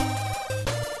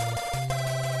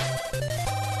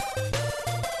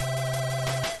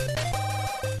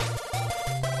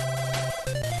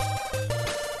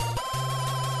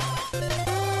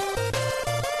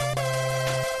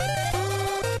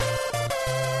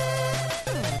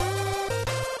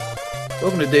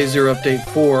Welcome to Day Zero Update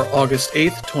for August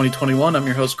 8th, 2021. I'm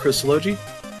your host, Chris Sologi.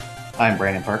 I'm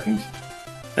Brandon Parkins.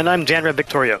 And I'm Janra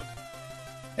Victorio.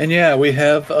 And yeah, we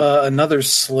have another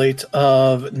slate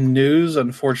of news.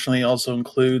 Unfortunately, also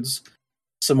includes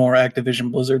some more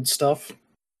Activision Blizzard stuff.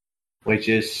 Which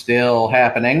is still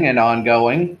happening and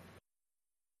ongoing.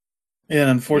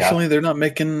 And unfortunately, they're not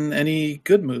making any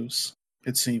good moves,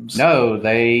 it seems. No,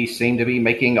 they seem to be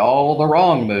making all the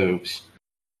wrong moves.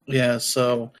 Yeah,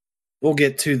 so we'll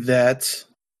get to that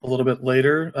a little bit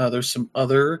later. There's some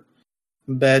other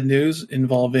bad news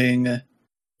involving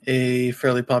a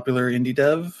fairly popular indie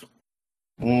dev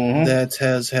that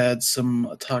has had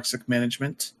some toxic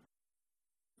management.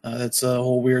 That's a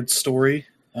whole weird story.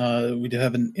 We do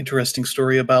have an interesting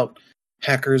story about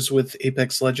hackers with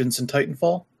Apex Legends and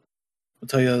Titanfall. I'll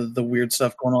tell you the weird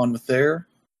stuff going on with there.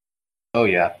 Oh,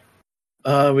 yeah.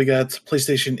 We got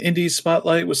PlayStation Indie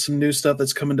Spotlight with some new stuff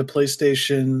that's coming to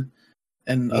PlayStation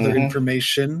and other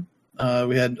information.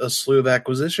 We had a slew of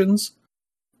acquisitions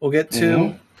we'll get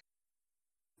to.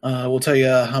 We'll tell you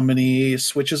how many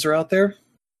Switches are out there.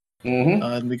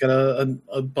 And we got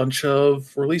a bunch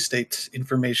of release date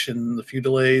information, a few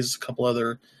delays, a couple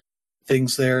other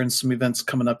things there, and some events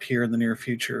coming up here in the near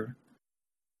future.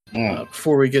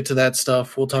 Before we get to that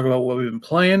stuff, we'll talk about what we've been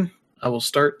playing. I will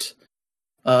start.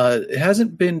 It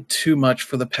hasn't been too much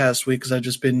for the past week because I've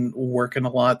just been working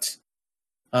a lot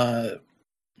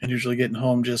and usually getting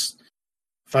home, just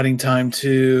finding time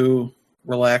to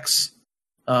relax.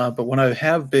 But when I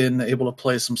have been able to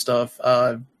play some stuff,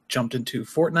 I've jumped into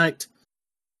Fortnite.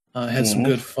 Had some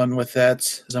good fun with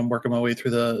that as I'm working my way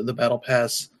through the Battle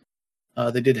Pass.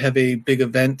 They did have a big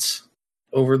event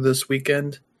over this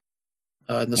weekend.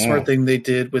 And the smart thing they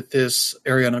did with this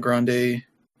Ariana Grande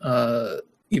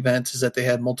event is that they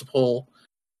had multiple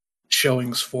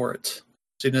showings for it.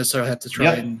 So you didn't necessarily have to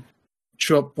try and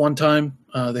show up one time.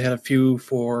 They had a few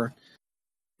for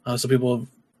some people of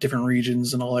different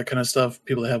regions and all that kind of stuff.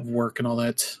 People that have work and all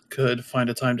that could find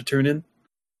a time to tune in.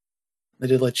 They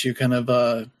did let you kind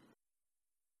of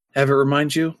have it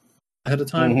remind you ahead of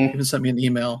time. Even sent me an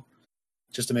email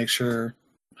just to make sure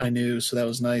I knew, so that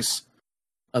was nice.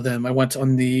 Then I went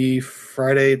on the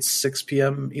Friday at 6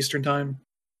 p.m. Eastern Time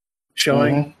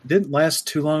showing. Didn't last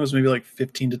too long. It was maybe like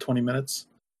 15 to 20 minutes.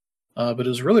 But it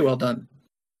was really well done.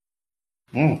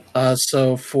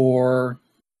 So for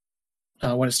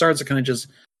when it starts, it kind of just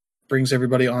brings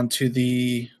everybody onto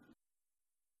the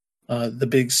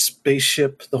big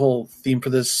spaceship. The whole theme for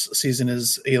this season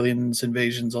is aliens,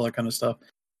 invasions, all that kind of stuff.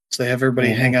 So they have everybody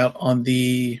hang out on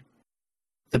the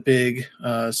big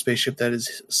spaceship that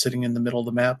is sitting in the middle of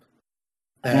the map.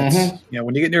 That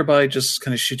when you get nearby, just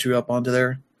kind of shoot you up onto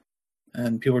there,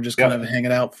 and people were just kind of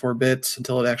hanging out for a bit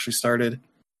until it actually started.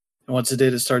 And once it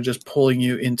did, it started just pulling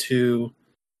you into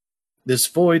this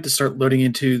void to start loading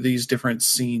into these different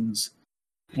scenes.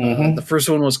 The first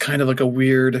one was kind of like a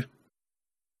weird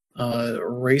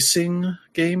racing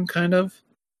game, kind of.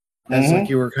 As like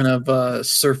you were kind of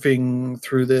surfing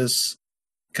through this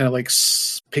kind of like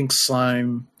pink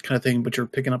slime kind of thing, but you're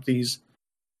picking up these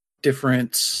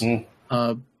different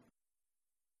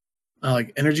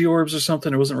like energy orbs or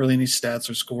something. There wasn't really any stats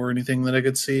or score or anything that I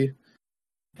could see.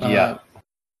 But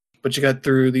you got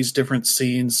through these different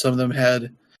scenes. Some of them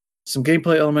had some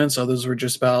gameplay elements. Others were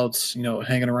just about,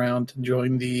 hanging around,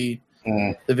 enjoying the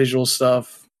visual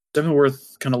stuff. Definitely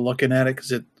worth kind of looking at it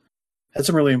because it had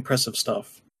some really impressive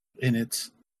stuff in it.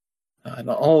 And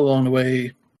all along the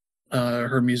way,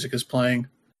 her music is playing,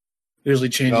 usually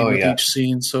changing with each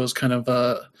scene. So it's kind of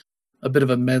a bit of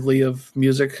a medley of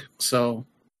music. So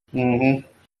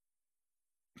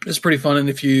it's pretty fun. And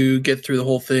if you get through the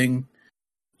whole thing,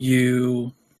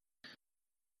 you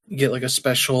get like a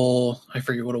special, I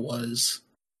forget what it was.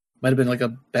 Might have been like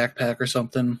a backpack or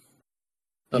something.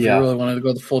 If you really wanted to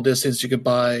go the full distance, you could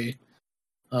buy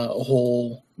a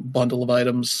whole bundle of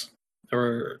items that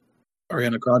were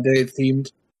Ariana Grande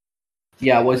themed.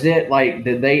 Yeah, was it like,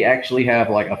 did they actually have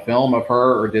like a film of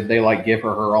her, or did they like give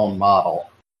her her own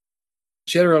model?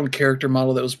 She had her own character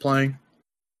model that was playing.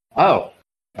 Oh,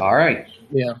 all right.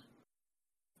 Yeah.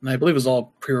 And I believe it was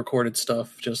all pre-recorded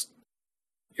stuff. Just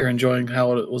you're enjoying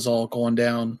how it was all going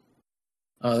down.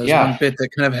 There's one bit that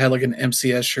kind of had like an MC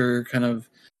Escher kind of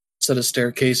set of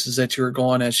staircases that you were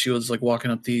going as she was like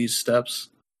walking up these steps.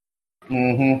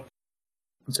 So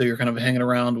you're kind of hanging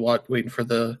around, waiting for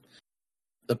the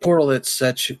portal that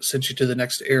sent you to the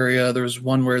next area. There was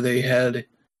one where they had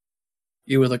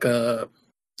you with like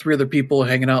three other people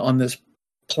hanging out on this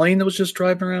plane that was just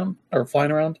driving around or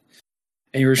flying around,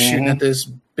 and you were shooting at this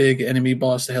big enemy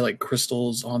boss that had like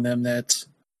crystals on them that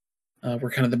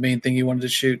were kind of the main thing you wanted to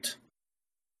shoot.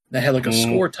 that had like a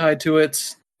score tied to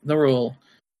it. No real,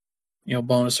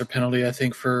 bonus or penalty, I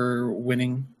think, for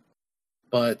winning.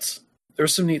 But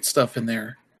there's some neat stuff in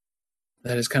there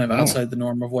that is kind of outside the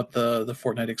norm of what the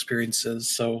Fortnite experience is.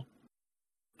 So,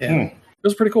 yeah, it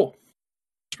was pretty cool.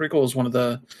 It's pretty cool. It was one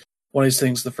of these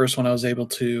things, the first one I was able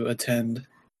to attend.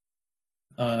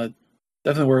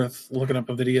 Definitely worth looking up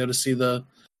a video to see the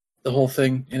whole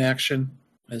thing in action,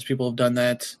 as people have done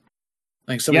that.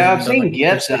 Like I've seen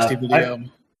GIFs of it.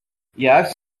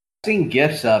 I've seen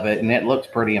GIFs of it, and it looks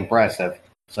pretty impressive.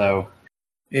 So,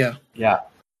 yeah.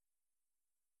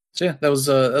 So yeah, that was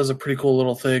a pretty cool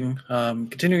little thing.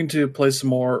 Continuing to play some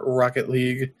more Rocket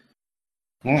League.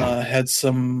 Had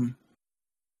some,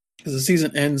 because the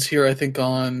season ends here, I think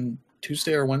on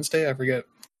Tuesday or Wednesday. I forget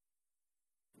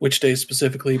which day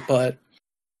specifically, but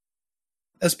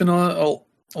it's been a lot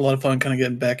of fun, kind of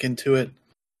getting back into it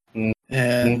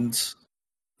and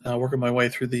working my way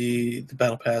through the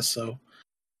battle pass. So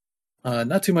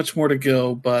not too much more to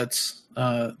go, but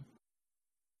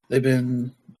they've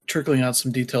been trickling out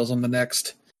some details on the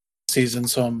next season,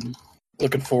 so I'm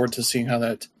looking forward to seeing how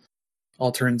that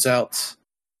all turns out.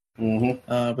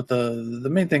 But the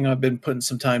main thing I've been putting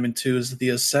some time into is the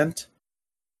Ascent,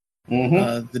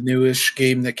 the newish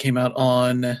game that came out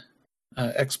on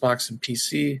Xbox and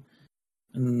PC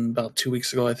about 2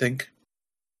 weeks ago, I think.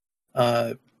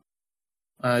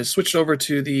 I switched over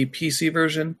to the PC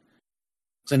version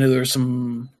because I knew there was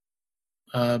some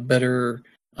better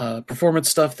performance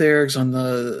stuff there, because on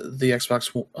the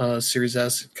Xbox Series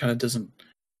S it kind of doesn't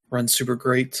run super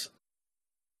great.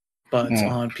 But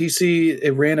on PC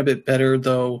it ran a bit better,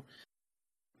 though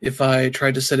if I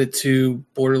tried to set it to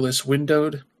borderless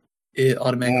windowed, it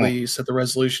automatically set the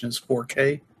resolution as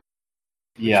 4K.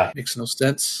 Yeah. Makes no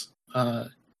sense.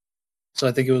 So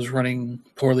I think it was running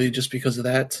poorly just because of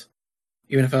that.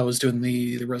 Even if I was doing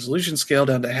the resolution scale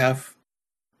down to half,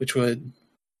 which would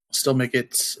still make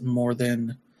it more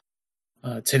than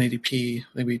 1080p,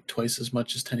 maybe twice as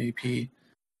much as 1080p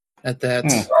at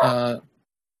that.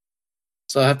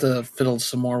 So I have to fiddle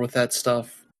some more with that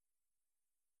stuff.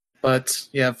 But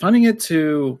yeah, finding it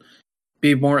to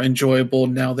be more enjoyable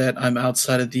now that I'm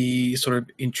outside of the sort of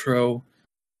intro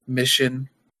mission,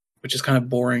 which is kind of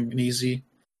boring and easy.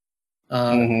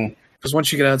 Because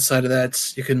once you get outside of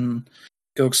that, you can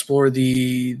go explore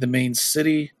the main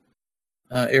city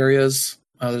areas.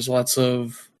 There's lots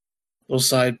of little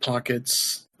side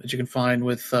pockets that you can find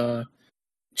with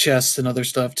chests and other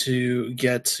stuff to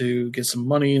get some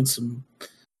money and some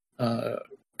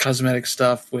cosmetic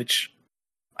stuff, which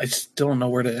I still don't know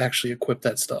where to actually equip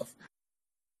that stuff.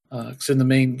 Because in the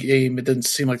main game, it didn't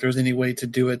seem like there was any way to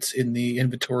do it in the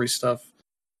inventory stuff.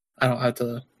 I don't have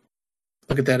to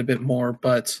look at that a bit more,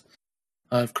 but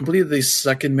I've completed the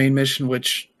second main mission,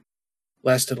 which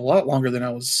lasted a lot longer than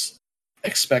I was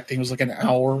expecting. It was like an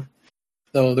hour,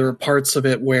 though there were parts of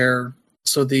it where,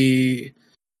 so the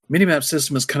minimap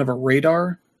system is kind of a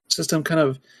radar system, kind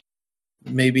of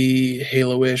maybe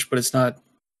Halo-ish, but it's not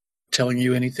telling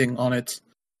you anything on it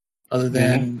other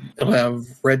than it'll have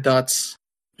red dots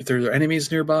if there are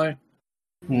enemies nearby,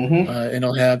 and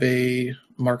it'll have a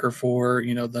marker for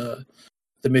the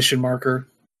mission marker.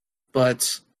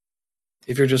 But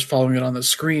if you're just following it on the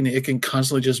screen, it can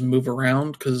constantly just move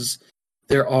around because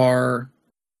there are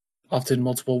often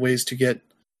multiple ways to get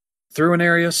through an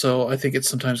area, so I think it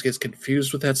sometimes gets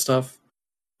confused with that stuff.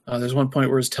 There's one point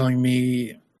where it's telling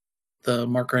me the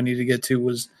marker I need to get to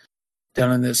was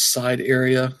down in this side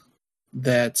area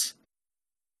that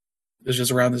was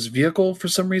just around this vehicle for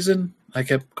some reason. I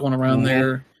kept going around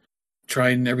there,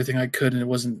 trying everything I could, and it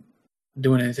wasn't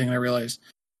doing anything. And I realized,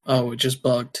 it just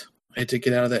bugged. I had to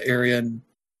get out of that area, and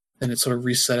then it sort of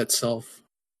reset itself.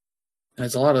 And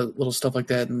it's a lot of little stuff like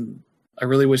that, and I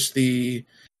really wish the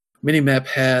minimap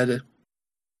had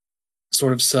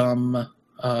sort of some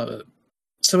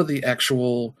of the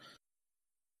actual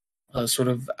sort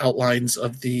of outlines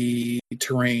of the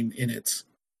terrain in it,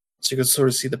 so you can sort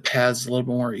of see the paths a little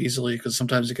bit more easily, because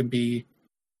sometimes it can be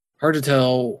hard to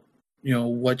tell,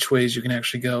 which ways you can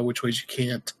actually go, which ways you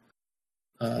can't.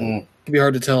 It can be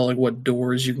hard to tell like what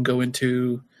doors you can go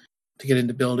into to get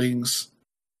into buildings,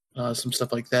 some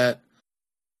stuff like that.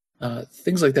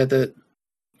 Things like that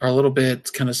are a little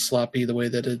bit kind of sloppy the way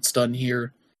that it's done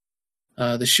here.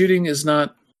 The shooting is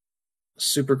not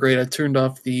super great. I turned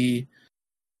off the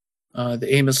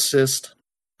aim assist.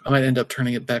 I might end up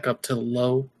turning it back up to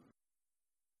low,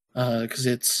 because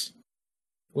it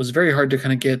was very hard to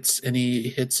kind of get any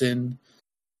hits in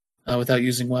without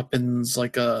using weapons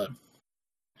like an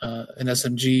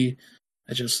SMG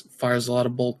that just fires a lot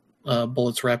of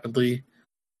bullets rapidly,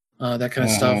 that kind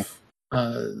of stuff.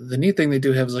 The neat thing they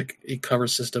do have is like a cover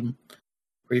system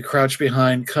where you crouch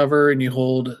behind cover and you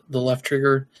hold the left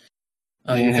trigger.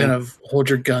 You kind of hold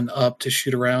your gun up to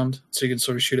shoot around, so you can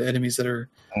sort of shoot at enemies that are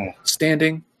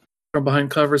standing from behind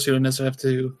cover, so you don't necessarily have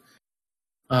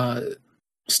to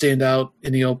stand out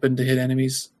in the open to hit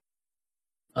enemies.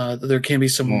 There can be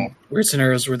some weird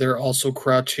scenarios where they're also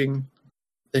crouching.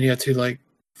 Then you have to like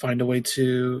find a way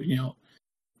to,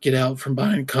 get out from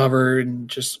behind cover and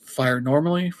just fire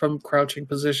normally from crouching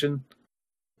position.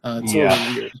 It's a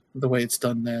little weird the way it's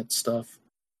done that stuff.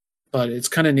 But it's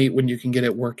kind of neat when you can get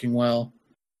it working well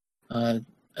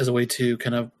as a way to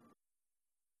kind of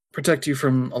protect you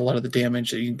from a lot of the damage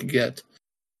that you can get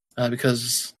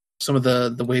because some of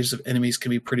the waves of enemies can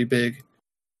be pretty big.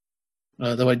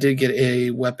 Though I did get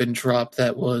a weapon drop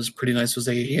that was pretty nice. It was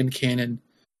a hand cannon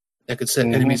that could set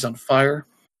enemies on fire.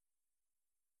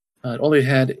 It only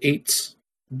had 8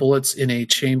 bullets in a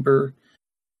chamber,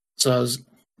 so I was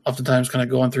oftentimes kind of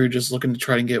going through just looking to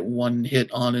try and get one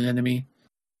hit on an enemy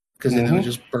because then they would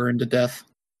just burn to death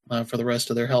for the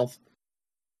rest of their health.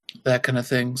 That kind of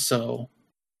thing. So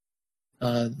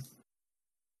the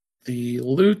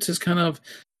loot is kind of...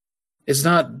 It's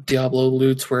not Diablo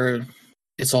loot where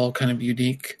it's all kind of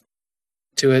unique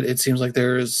to it. It seems like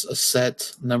there's a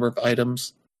set number of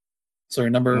items. So a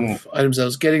number of items I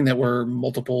was getting that were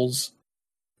multiples.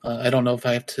 I don't know if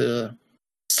I have to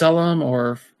sell them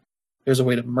or if there's a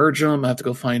way to merge them. I have to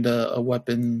go find a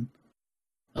weapon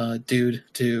dude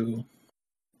to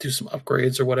do some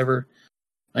upgrades or whatever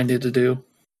I need to do.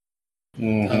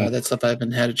 That stuff I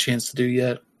haven't had a chance to do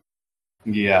yet.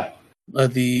 Yeah.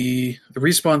 The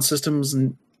respawn systems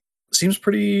seems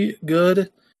pretty good.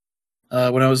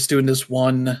 When I was doing this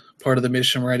one part of the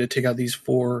mission where I had to take out these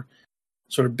 4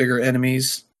 sort of bigger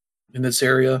enemies in this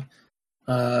area,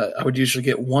 I would usually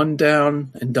get one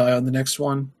down and die on the next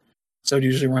one. So I would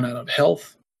usually run out of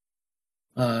health.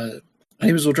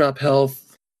 Enemies will drop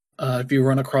health. If you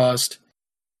run across,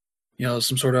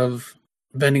 some sort of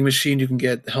vending machine, you can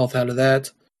get health out of that.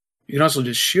 You can also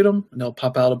just shoot them and they'll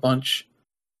pop out a bunch.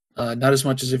 Not as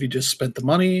much as if you just spent the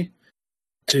money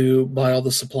to buy all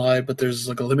the supply, but there's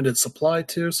like a limited supply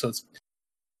too. So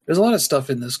there's a lot of stuff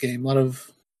in this game, a lot of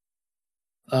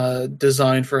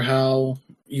design for how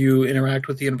you interact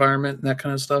with the environment and that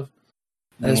kind of stuff.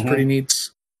 That is pretty neat.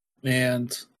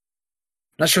 And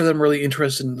not sure that I'm really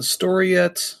interested in the story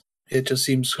yet. It just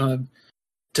seems kind of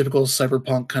typical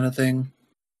cyberpunk kind of thing.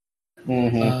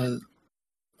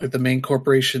 Like the main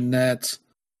corporation that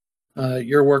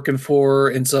you're working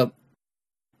for ends up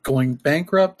going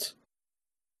bankrupt,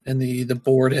 and the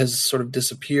board has sort of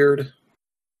disappeared.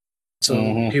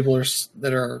 So people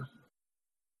that are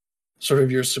sort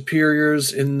of your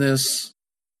superiors in this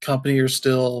company are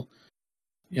still,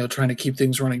 trying to keep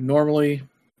things running normally,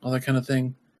 all that kind of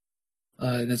thing.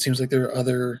 And it seems like there are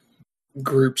other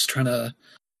groups trying to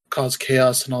cause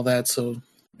chaos and all that. So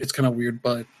it's kind of weird,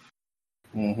 but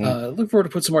look forward to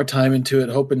put some more time into it,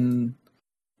 hoping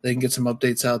they can get some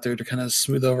updates out there to kind of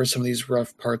smooth over some of these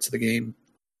rough parts of the game.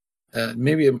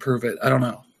 Maybe improve it. I don't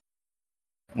know.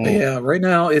 But yeah, right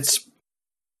now it's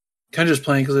kind of just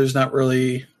playing because there's not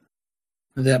really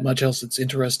that much else that's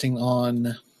interesting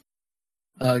on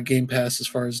Game Pass as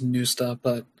far as new stuff,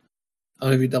 but I'll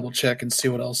maybe double check and see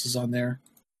what else is on there.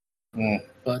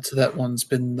 But that one's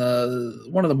been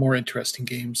one of the more interesting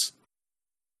games.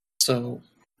 So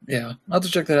yeah, I'll have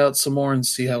to check that out some more and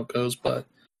see how it goes, but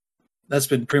that's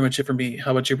been pretty much it for me.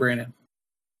 How about you, Brandon?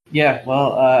 Yeah,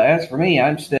 well, as for me,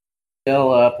 I'm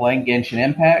still playing Genshin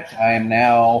Impact. I am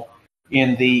now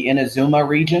in the Inazuma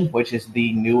region, which is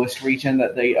the newest region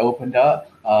that they opened up.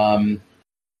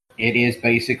 It is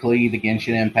basically the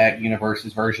Genshin Impact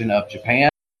universe's version of Japan,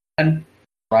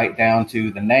 right down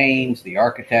to the names, the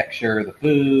architecture, the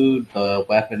food, the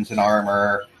weapons and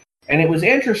armor. And it was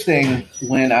interesting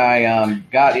when I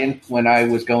when I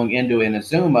was going into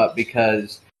Inazuma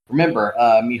because remember,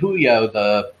 MiHoYo,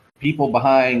 the people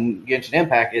behind Genshin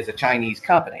Impact, is a Chinese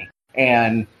company.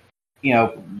 And,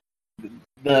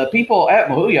 the people at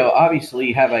MiHoYo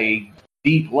obviously have a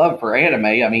deep love for anime.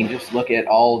 I mean, just look at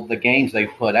all the games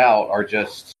they've put out are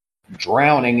just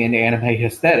drowning in anime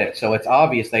aesthetic. So it's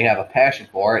obvious they have a passion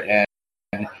for it.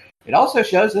 And it also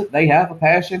shows that they have a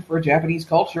passion for Japanese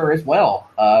culture as well.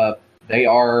 They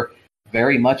are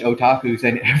very much otakus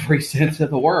in every sense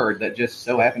of the word that just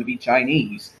so happen to be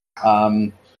Chinese.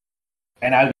 And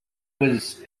I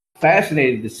was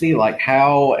fascinated to see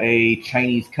how a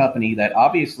Chinese company that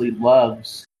obviously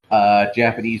loves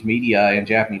Japanese media and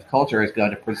Japanese culture is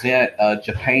going to present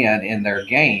Japan in their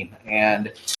game.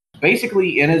 And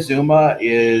basically, Inazuma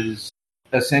is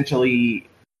essentially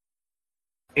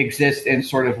exists in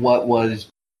sort of what was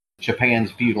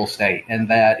Japan's feudal state, and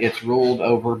that it's ruled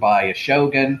over by a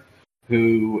shogun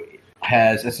who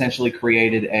has essentially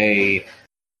created a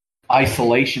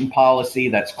isolation policy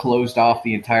that's closed off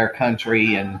the entire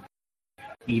country and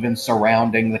even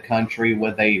surrounding the country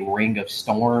with a ring of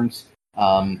storms.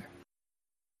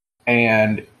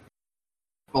 And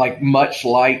like much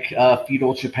like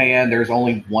feudal Japan, there's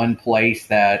only one place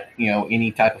that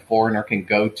any type of foreigner can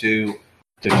go to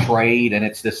trade, and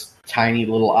it's this tiny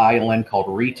little island called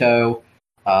Rito.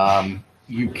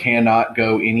 You cannot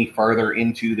go any further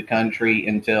into the country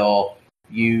until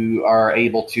you are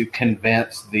able to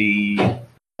convince the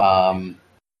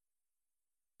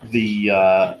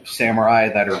samurai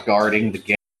that are guarding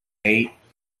the gate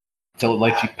to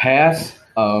let you pass.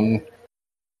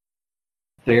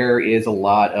 There is a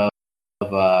lot of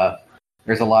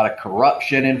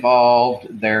corruption involved.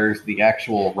 There's the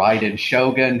actual Raiden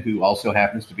Shogun, who also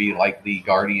happens to be like the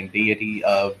guardian deity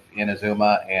of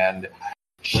Inazuma, and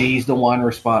she's the one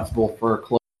responsible for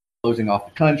closing off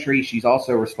the country. She's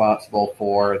also responsible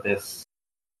for this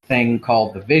thing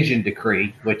called the Vision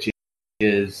Decree, which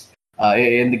is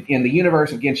in the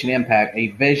universe of Genshin Impact, a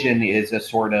vision is a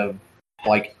sort of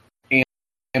like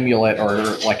amulet or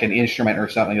like an instrument or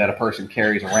something that a person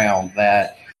carries around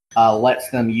that lets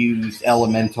them use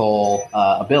elemental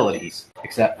abilities,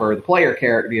 except for the player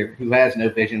character who has no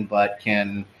vision but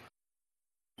can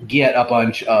get a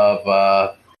bunch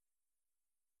of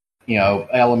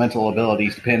elemental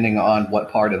abilities depending on what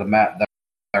part of the map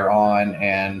they're on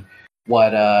and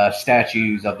what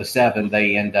statues of the seven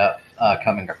they end up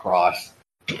coming across.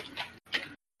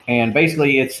 And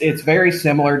basically, it's very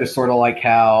similar to sort of like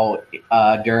how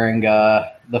during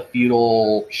the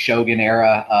feudal shogun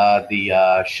era,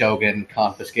 the shogun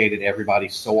confiscated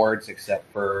everybody's swords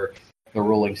except for the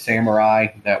ruling samurai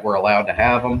that were allowed to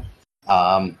have them.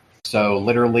 So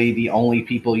literally, the only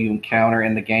people you encounter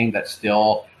in the game that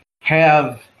still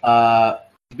have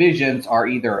visions are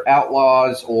either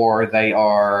outlaws or they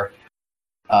are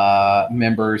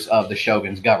members of the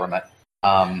shogun's government.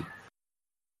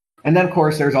 And then, of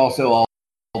course, there's also all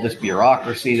this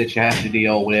bureaucracy that you have to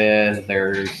deal with.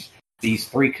 There's these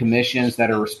 3 commissions that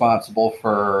are responsible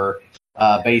for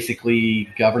basically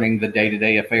governing the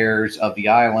day-to-day affairs of the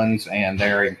islands, and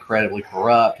they're incredibly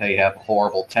corrupt. They have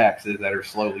horrible taxes that are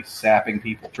slowly sapping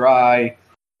people dry.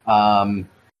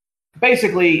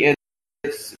 Basically,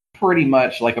 it's pretty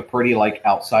much like a pretty like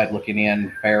outside looking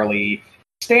in, fairly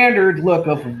standard look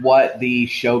of what the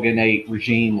shogunate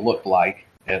regime looked like.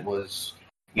 It was...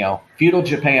 feudal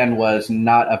Japan was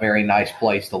not a very nice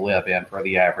place to live in for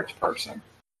the average person.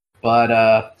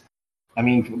 But,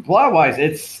 plot-wise,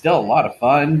 it's still a lot of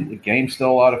fun. The game's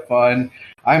still a lot of fun.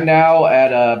 I'm now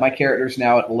my character's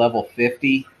now at level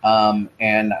 50,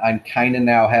 and I'm kind of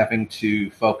now having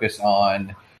to focus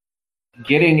on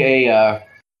getting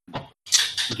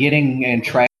and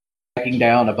tracking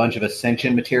down a bunch of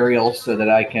ascension materials so that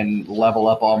I can level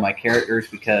up all my characters,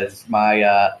 because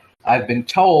I've been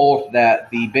told that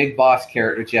the big boss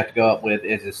characters you have to go up with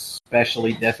is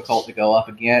especially difficult to go up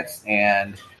against,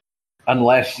 and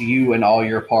unless you and all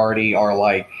your party are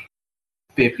like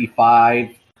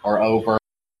 55 or over,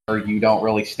 you don't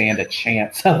really stand a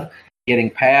chance of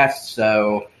getting past,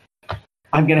 so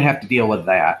I'm going to have to deal with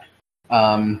that.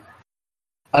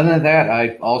 Other than that,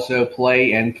 I also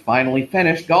play and finally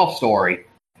finished Golf Story.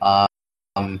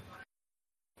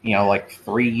 Like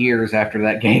 3 years after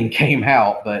that game came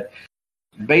out. But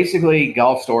basically,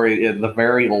 Golf Story, the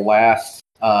very last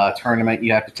tournament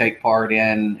you have to take part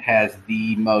in, has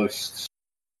the most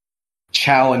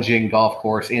challenging golf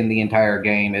course in the entire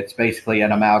game. It's basically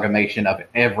an amalgamation of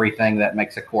everything that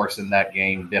makes a course in that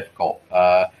game difficult.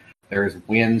 There's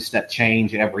winds that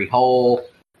change every hole.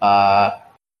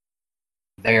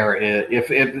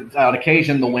 If on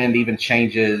occasion the wind even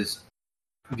changes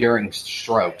during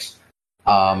strokes.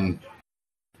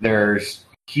 There's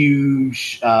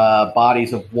huge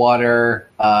bodies of water.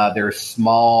 There's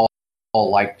small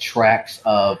like tracks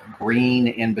of green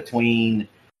in between.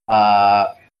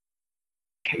 That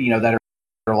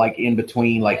are like in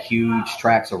between like huge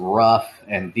tracks of rough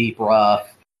and deep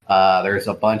rough. There's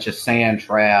a bunch of sand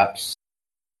traps.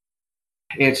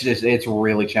 It's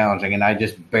really challenging, and I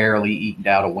just barely eked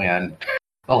out a win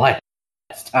the last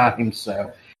time,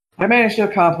 so I managed to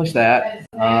accomplish that.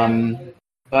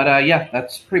 But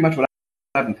that's pretty much what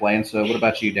I've been playing. So what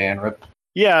about you, Dan?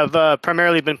 Yeah, I've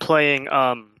primarily been playing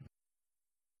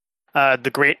the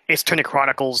Great Ace Attorney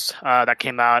Chronicles that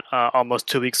came out almost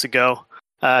 2 weeks ago.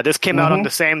 This came out on the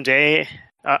same day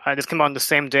This came out on the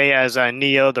same day as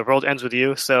Neo: The World Ends with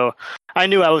You. So I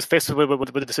knew I was faced with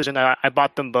a decision. I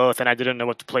bought them both, and I didn't know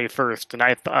what to play first. And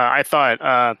I thought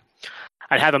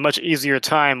I'd have a much easier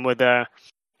time with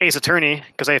Ace Attorney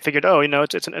because I figured,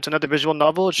 it's another visual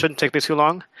novel. It shouldn't take me too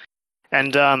long.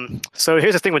 And so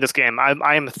here's the thing with this game.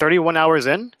 I am 31 hours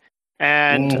in,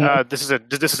 and this is a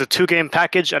 2-game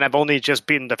package, and I've only just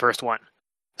beaten the first one.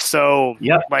 So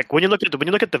like when you look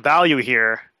at the value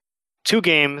here, 2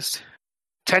 games,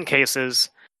 10 cases.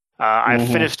 I've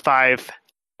finished 5,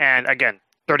 and again,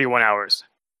 31 hours.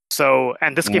 So,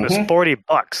 and this game is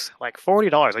 $40. Like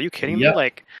 $40. Are you kidding me?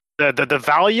 Like the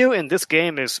value in this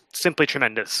game is simply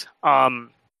tremendous.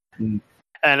 And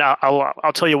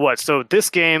I'll tell you what. So this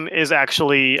game is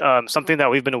actually something that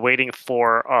we've been waiting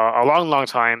for a long, long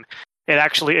time. It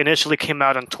actually initially came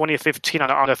out in 2015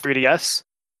 on the 3DS,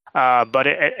 but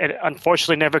it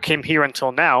unfortunately never came here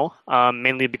until now,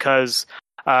 mainly because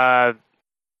the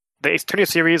Ace Attorney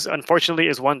series, unfortunately,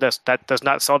 is one that does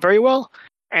not sell very well.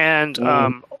 And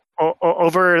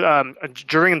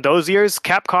during those years,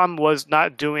 Capcom was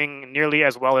not doing nearly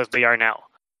as well as they are now.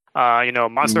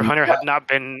 Monster Hunter had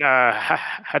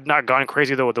not gone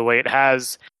crazy the way it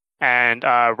has, and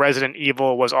Resident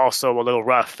Evil was also a little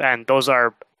rough. And those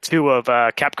are 2 of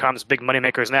Capcom's big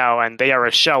moneymakers now, and they are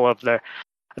a shell of they're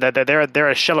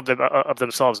a shell of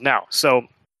themselves now. So,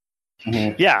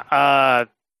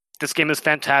 this game is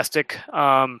fantastic.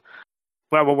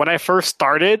 When I first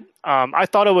started, I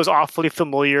thought it was awfully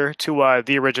familiar to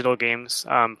the original games,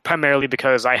 primarily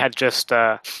because I had just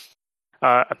a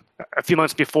few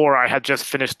months before, I had just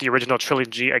finished the original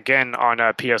trilogy again on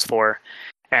PS4,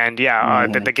 and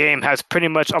the game has pretty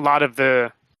much a lot of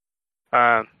the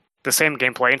same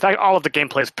gameplay. In fact, all of the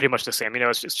gameplay is pretty much the same.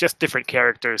 It's just different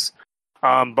characters.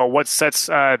 But what sets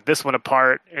this one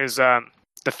apart is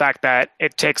the fact that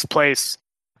it takes place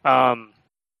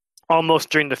almost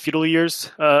during the feudal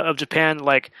years of Japan.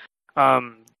 Like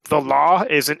the law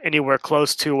isn't anywhere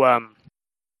close to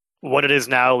what it is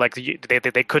now. Like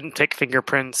they couldn't take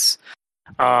fingerprints.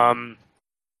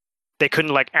 They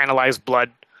couldn't like analyze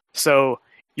blood. So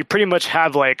you pretty much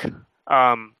have like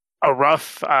a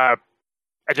rough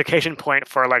education point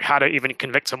for like how to even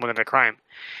convict someone of a crime.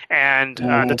 And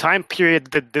the time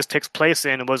period that this takes place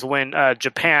in was when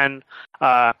Japan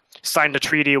signed a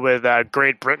treaty with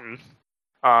Great Britain.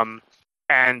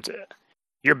 And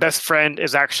your best friend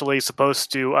is actually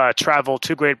supposed to travel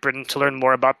to Great Britain to learn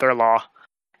more about their law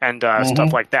and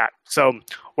stuff like that. So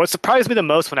what surprised me the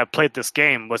most when I played this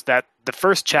game was that the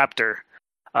first chapter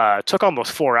took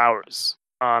almost 4 hours.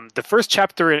 The first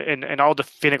chapter in all the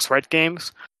Phoenix Wright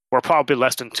games were probably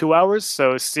less than 2 hours.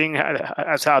 So seeing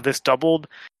as how this doubled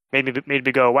made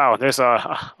me go, wow, there's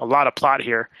a lot of plot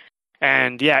here.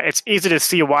 And yeah, it's easy to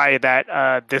see why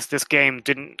that this game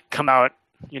didn't come out,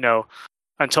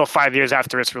 until 5 years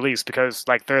after its release, because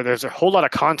like there's a whole lot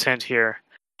of content here.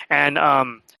 And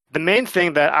the main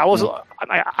thing that I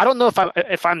don't know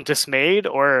if I'm dismayed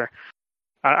or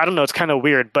I don't know, it's kind of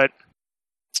weird, but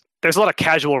there's a lot of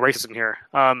casual racism here.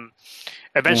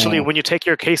 Eventually, when you take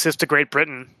your cases to Great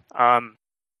Britain,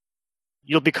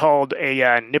 you'll be called a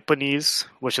Nipponese,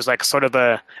 which is like sort of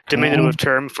a diminutive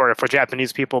term for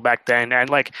Japanese people back then. And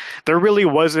like there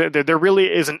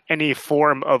really isn't any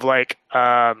form of like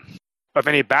of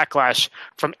any backlash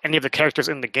from any of the characters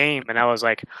in the game. And I was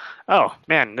like, oh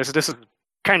man, this is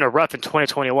kind of rough in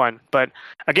 2021. But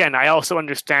again, I also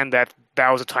understand that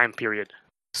was a time period.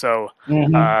 So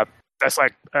that's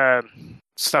like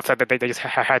stuff that they just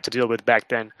had to deal with back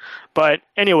then. But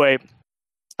anyway,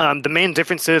 the main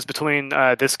differences between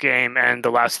this game and the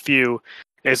last few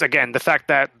is, again, the fact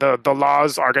that the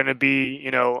laws are going to be,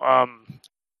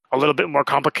 a little bit more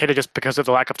complicated just because of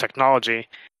the lack of technology.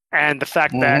 And the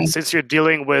fact that since you're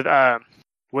dealing with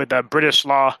British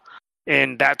law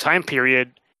in that time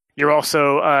period, you're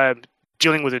also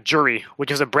dealing with a jury,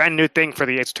 which is a brand new thing for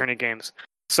the Ace Attorney games.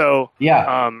 So,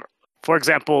 for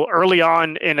example, early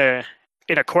on in a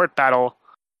court battle,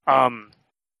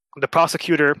 the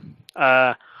prosecutor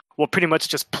will pretty much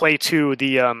just play to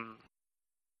the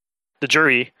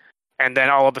jury, and then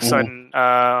all of a sudden,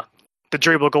 the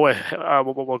jury will go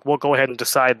ahead and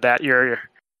decide that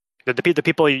the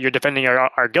people you're defending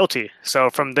are guilty. So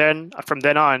from then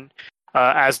on,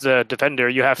 as the defender,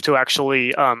 you have to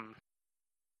actually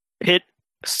pit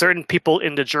certain people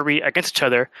in the jury against each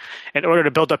other in order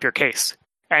to build up your case.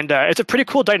 And it's a pretty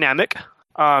cool dynamic,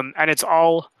 and it's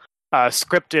all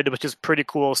scripted, which is pretty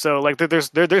cool. So like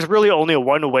there's really only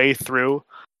one way through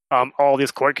all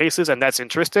these court cases, and that's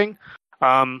interesting.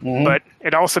 But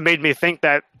it also made me think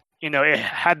that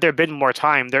had there been more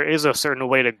time, there is a certain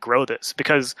way to grow this,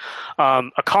 because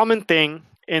a common thing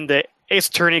in the Ace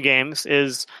Attorney games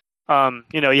is,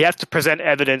 you have to present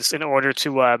evidence in order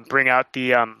to bring out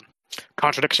the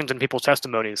contradictions in people's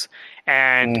testimonies.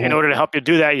 And in order to help you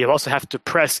do that, you also have to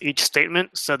press each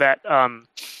statement so that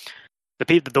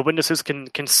the witnesses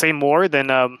can say more than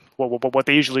what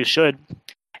they usually should.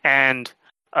 And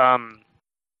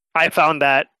I found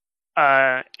that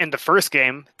in the first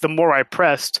game, the more I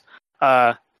pressed,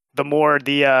 the more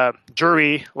the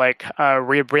jury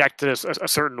reacted a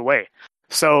certain way.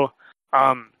 So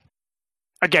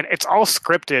again, it's all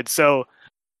scripted. So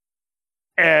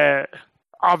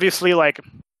obviously, like,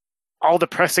 all the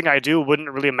pressing I do wouldn't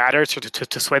really matter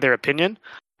to sway their opinion.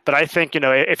 But I think,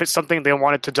 if it's something they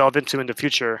wanted to delve into in the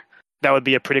future, that would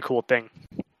be a pretty cool thing.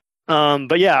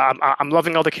 But yeah, I'm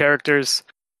loving all the characters.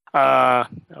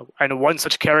 And one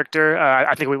such character,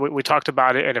 I think we talked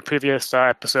about it in a previous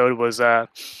episode,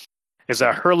 is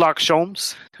Sherlock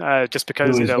Holmes. Just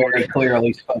because it's very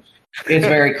clearly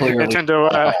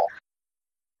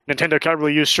Nintendo can't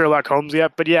really use Sherlock Holmes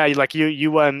yet, but yeah,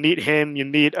 you meet him, you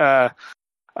meet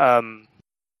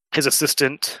his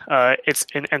assistant. It's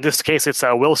in this case it's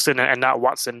Wilson and not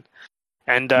Watson,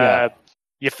 and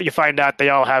you find out they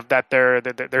all have that there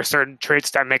are certain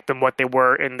traits that make them what they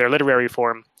were in their literary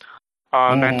form.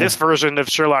 And this version of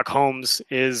Sherlock Holmes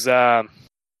is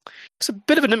it's a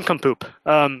bit of a nincompoop.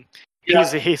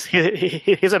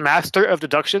 He's a master of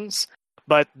deductions,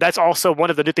 but that's also one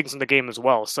of the new things in the game as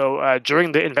well. So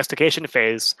during the investigation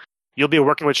phase, you'll be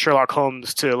working with Sherlock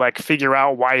Holmes to figure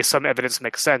out why some evidence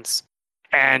makes sense,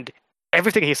 and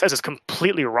everything he says is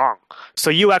completely wrong. So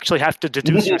you actually have to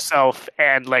deduce yourself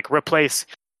and replace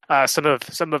some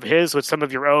of his with some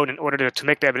of your own in order to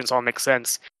make the evidence all make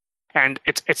sense. And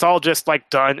it's all just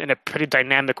done in a pretty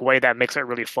dynamic way that makes it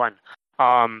really fun.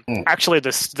 Actually,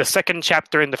 the second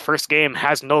chapter in the first game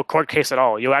has no court case at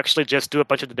all. You actually just do a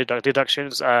bunch of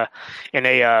deductions in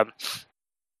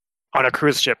on a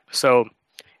cruise ship. So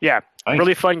yeah, nice.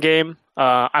 Really fun game.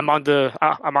 I'm on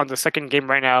the second game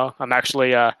right now. I'm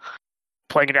actually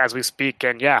playing it as we speak,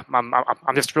 and yeah,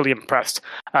 I'm just really impressed.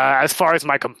 As far as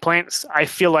my complaints, I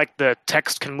feel like the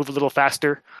text can move a little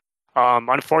faster.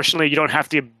 Unfortunately, you don't have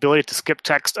the ability to skip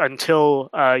text until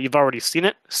you've already seen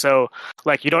it. So,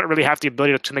 you don't really have the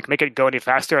ability to make it go any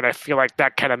faster, and I feel like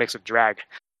that kind of makes it drag.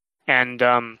 And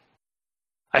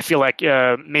I feel like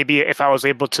maybe if I was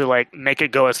able to make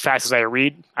it go as fast as I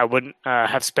read, I wouldn't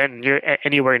have spent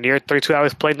anywhere near 32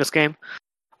 hours playing this game.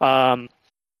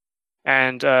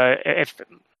 And if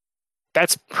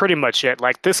that's pretty much it.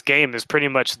 This game is pretty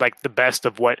much the best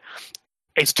of what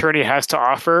Ace Attorney has to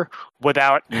offer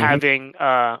without having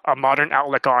a modern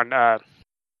outlook on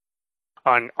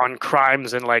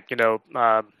crimes and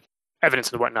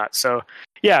evidence and whatnot. So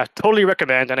yeah, totally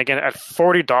recommend. And again, at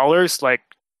 $40,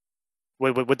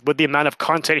 with the amount of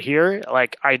content here,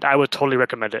 I would totally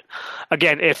recommend it.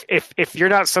 Again, if you're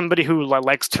not somebody who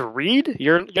likes to read,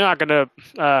 you're not gonna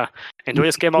enjoy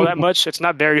this game all that much. It's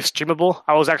not very streamable.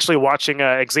 I was actually watching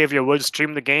Xavier Woods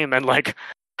stream the game, and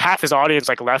half his audience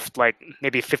left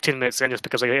maybe 15 minutes in just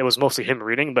because it was mostly him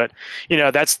reading. But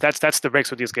that's the breaks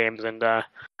with these games, and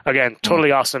again,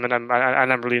 totally awesome, and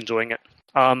I'm really enjoying it.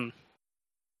 I'm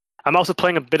also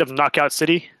playing a bit of Knockout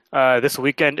City. This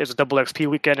weekend is a double XP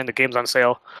weekend, and the game's on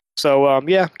sale. So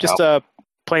just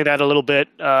playing that a little bit.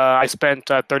 I spent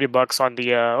 $30 on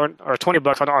the or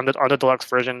 $20 on the deluxe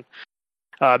version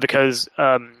because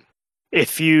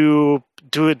if you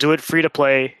do it free to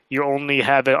play, you only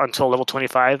have it until level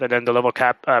 25, and then the level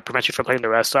cap prevents you from playing the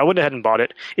rest. So I went ahead and bought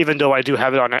it, even though I do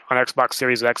have it on Xbox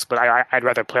Series X, but I'd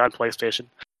rather play on PlayStation.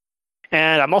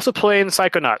 And I'm also playing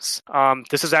Psychonauts.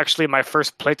 This is actually my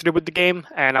first playthrough with the game,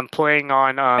 and I'm playing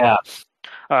on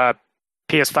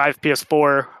PS5,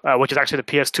 PS4, which is actually the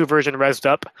PS2 version rezzed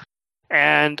up.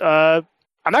 And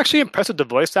I'm actually impressed with the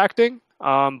voice acting.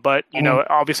 But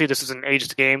obviously this is an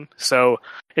aged game, so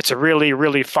it's really,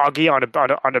 really foggy on a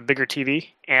bigger TV,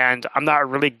 and I'm not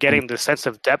really getting the sense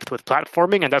of depth with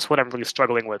platforming, and that's what I'm really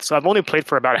struggling with. So I've only played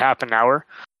for about half an hour.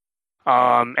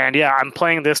 And yeah, I'm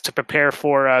playing this to prepare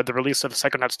for the release of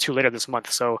Psychonauts 2 later this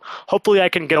month. So hopefully I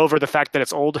can get over the fact that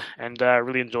it's old and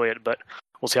really enjoy it, but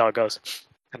we'll see how it goes.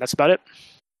 And that's about it.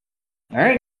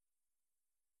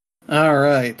 All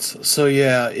right. So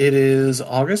yeah, it is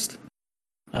August,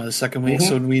 the second week.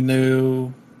 So we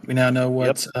now know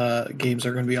what games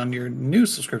are going to be on your new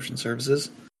subscription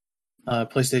services.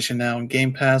 PlayStation Now and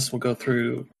Game Pass. We'll go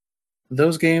through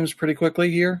those games pretty quickly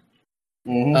here.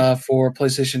 For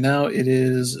PlayStation Now, it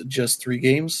is just 3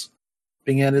 games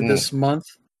being added this month,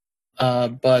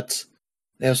 but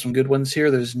they have some good ones here.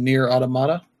 There's Nier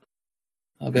Automata,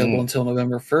 available until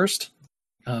November 1st.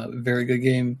 Very good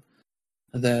game.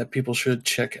 that people should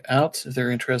check out if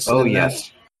they're interested Oh, in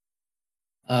yes.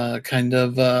 that kind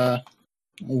of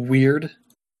weird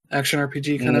action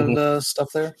RPG kind of stuff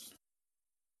there.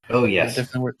 Oh, yes.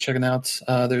 Definitely worth checking out.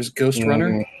 There's Ghost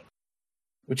Runner,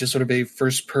 which is sort of a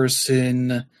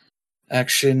first-person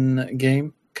action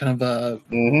game, kind of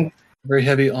very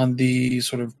heavy on the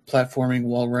sort of platforming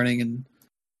while running and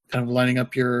kind of lining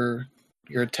up your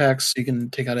attacks so you can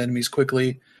take out enemies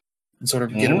quickly and sort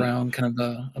of get around, kind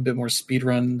of a bit more speed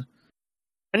run.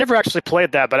 I never actually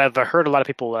played that, but I've heard a lot of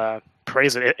people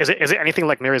praise it. Is it anything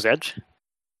like Mirror's Edge?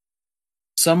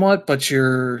 Somewhat, but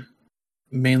you're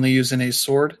mainly using a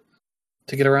sword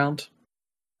to get around,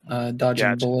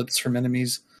 dodging bullets from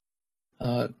enemies.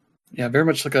 Very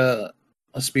much like a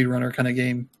speedrunner kind of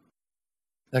game,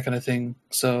 that kind of thing.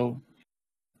 So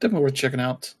definitely worth checking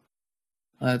out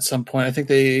at some point. I think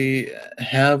they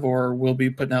have or will be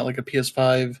putting out like a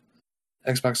PS5,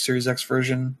 Xbox Series X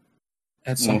version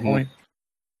at some point.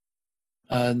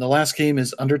 And the last game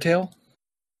is Undertale,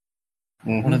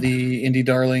 one of the indie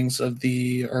darlings of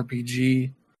the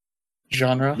RPG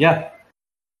genre. Yeah.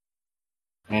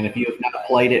 And if you have not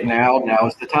played it now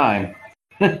is the time.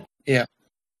 Yeah.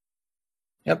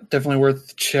 Yep, definitely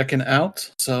worth checking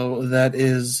out. So that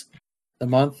is the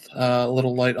month. A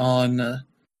little light on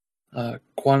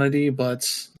quantity, but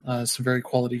some very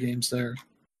quality games there.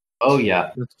 Oh,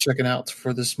 yeah. Worth checking out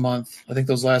for this month. I think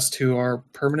those last two are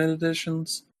permanent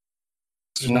editions.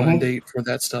 There's no end date for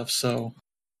that stuff. So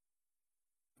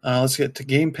let's get to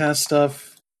Game Pass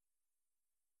stuff.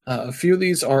 A few of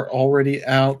these are already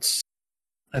out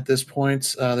at this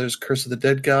point. There's Curse of the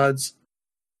Dead Gods,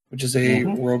 which is a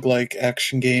roguelike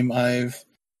action game I've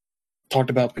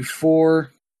talked about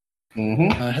before.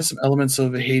 It has some elements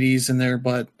of Hades in there,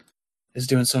 but is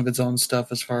doing some of its own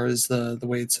stuff as far as the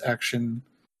way its action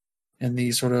and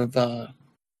the sort of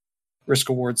risk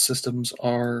reward systems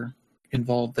are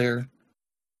involved there.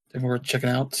 Definitely worth checking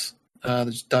out.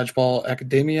 There's Dodgeball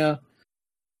Academia,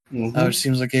 which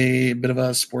seems like a bit of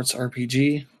a sports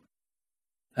RPG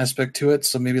aspect to it.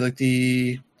 So maybe like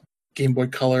the Game Boy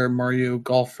Color Mario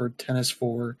Golf or Tennis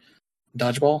for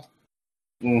Dodgeball.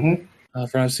 From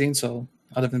what I've seen, so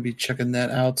I'll definitely be checking that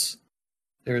out.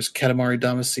 There's Katamari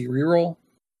Damacy Reroll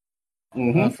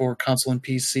for console and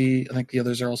PC. I think the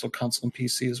others are also console and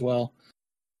PC as well.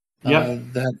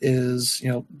 That is,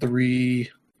 the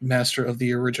remaster of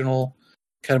the original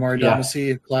Katamari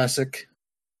Damacy, a classic.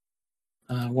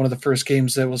 One of the first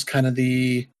games that was kind of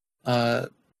the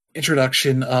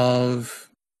introduction of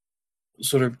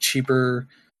sort of cheaper,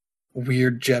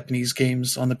 weird Japanese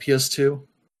games on the PS2.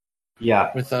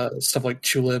 Yeah. With stuff like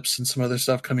Tulips and some other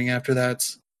stuff coming after that.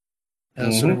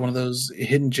 Sort of one of those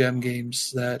hidden gem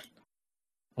games that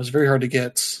was very hard to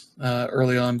get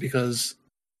early on because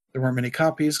there weren't many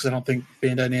copies, because I don't think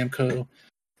Bandai Namco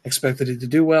expected it to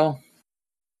do well.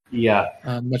 Yeah.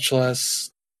 Much less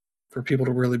for people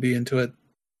to really be into it.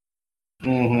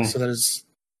 So that is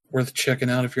worth checking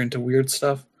out if you're into weird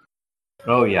stuff.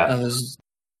 Oh, yeah. There's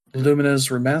Luminous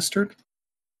Remastered.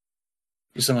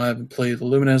 If you somehow haven't played the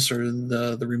Luminous or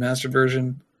the remastered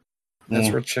version,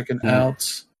 that's worth checking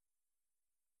out.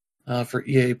 For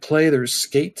EA Play, there's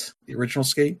Skate, the original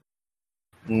Skate.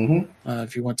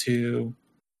 If you want to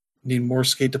need more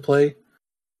Skate to play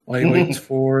while you wait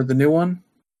for the new one,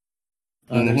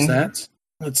 there's that.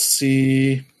 Let's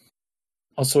see.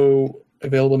 Also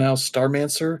available now,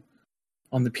 Starmancer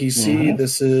on the PC.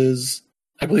 This is,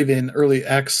 I believe, an early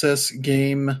access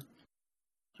game.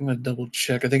 I'm going to double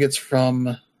check. I think it's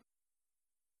from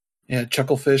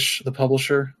Chucklefish, the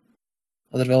publisher.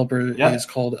 The developer is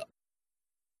called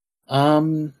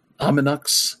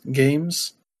Aminux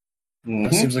Games.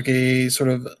 It seems like a sort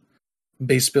of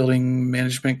base building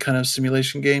management kind of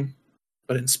simulation game,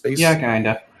 but in space. Yeah, kind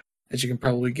of. As you can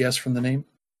probably guess from the name.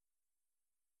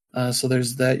 So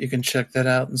there's that. You can check that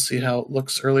out and see how it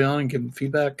looks early on and give them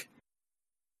feedback.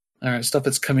 All right, stuff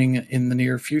that's coming in the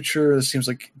near future. It seems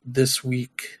like this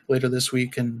week, later this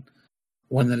week, and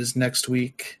one that is next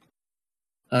week.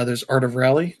 There's Art of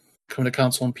Rally coming to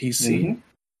console and PC.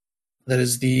 That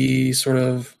is the sort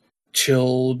of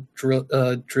chill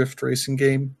drift racing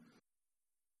game.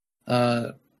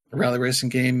 Rally racing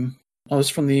game. I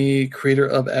was from the creator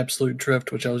of Absolute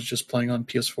Drift, which I was just playing on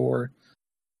PS4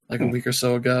 like a week or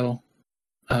so ago,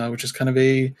 which is kind of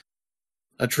a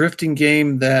drifting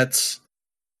game that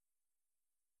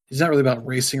is not really about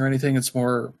racing or anything. It's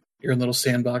more you're in little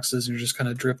sandboxes and you're just kind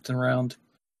of drifting around.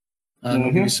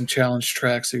 There'll give you some challenge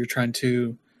tracks that you're trying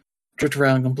to drift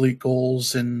around, complete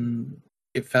goals, and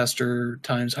get faster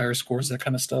times, higher scores, that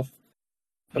kind of stuff.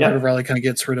 But Art of Rally kind of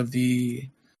gets rid of the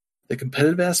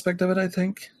competitive aspect of it, I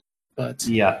think. But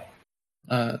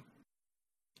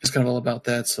is kind of all about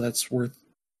that. So that's worth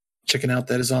checking out.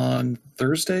 That is on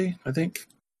Thursday, I think.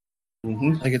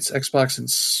 Mm-hmm. I think it's Xbox and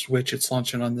Switch. It's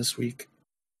launching on this week.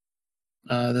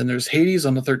 Then there's Hades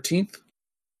on the 13th.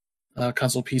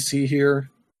 Console PC here.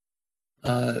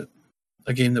 A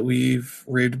game that we've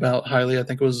raved about highly. I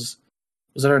think was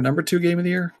that our number 2 game of the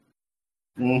year?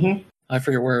 Mm-hmm. I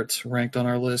forget where it's ranked on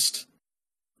our list,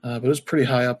 but it was pretty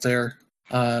high up there.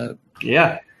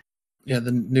 Yeah,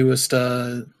 the newest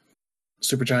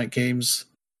Supergiant Games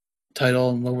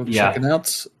title, and what we're checking out,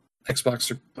 Xbox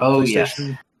or PlayStation. Yes.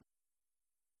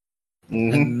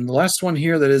 Mm-hmm. And the last one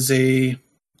here that is a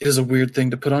weird thing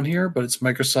to put on here, but it's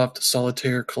Microsoft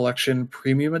Solitaire Collection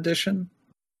Premium Edition.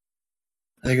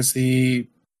 I think it's the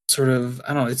sort of,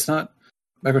 I don't know, it's not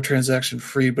microtransaction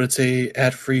free, but it's a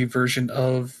ad-free version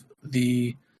of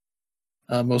the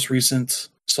most recent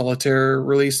Solitaire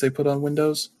release they put on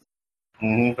Windows.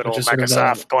 Mm-hmm. Little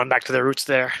Microsoft going back to their roots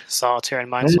there, Solitaire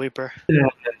and Minesweeper.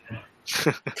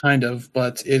 Kind of,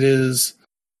 but it is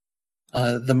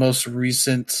the most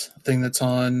recent thing that's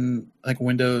on, like,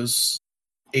 Windows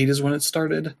 8 is when it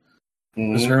started.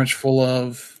 Mm-hmm. It was very much full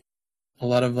of a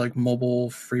lot of like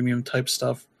mobile freemium type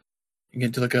stuff. You can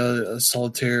get to like a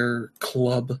Solitaire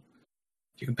club.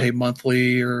 You can pay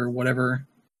monthly or whatever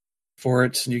for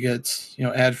it, and you get,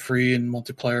 ad free and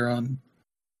multiplayer on.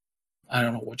 I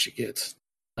don't know what you get.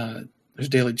 There's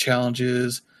daily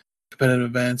challenges, competitive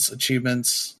events,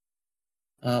 achievements,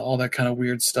 all that kind of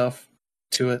weird stuff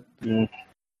to it.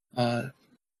 Mm-hmm.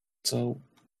 So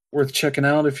worth checking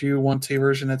out if you want a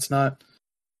version that's not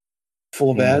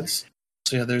full of ads.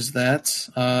 So yeah, there's that.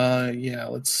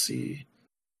 Let's see.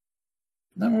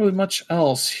 Not really much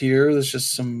else here. There's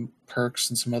just some perks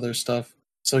and some other stuff.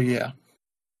 So yeah,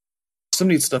 some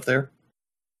neat stuff there.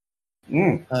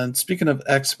 And speaking of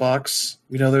Xbox,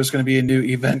 we know there's going to be a new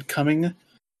event coming.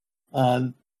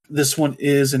 This one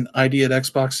is an ID at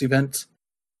Xbox event,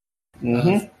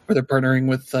 where they're partnering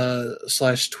with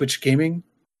 / Twitch Gaming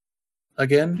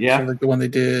again. Yeah, sort of like the one they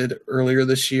did earlier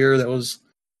this year. That was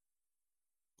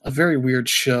a very weird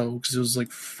show because it was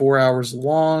like 4 hours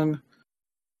long,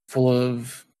 full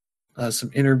of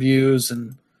some interviews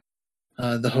and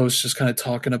the host just kind of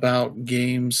talking about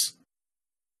games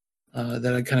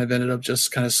that I kind of ended up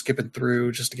just kind of skipping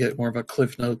through just to get more of a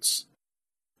Cliff Notes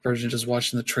version, just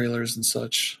watching the trailers and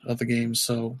such of the games.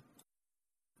 So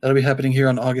that'll be happening here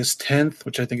on August 10th,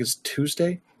 which I think is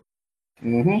Tuesday,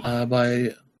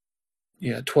 by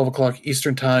 12 o'clock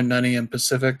Eastern Time, 9 a.m.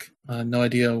 Pacific. No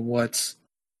idea what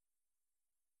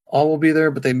all will be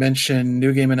there, but they mention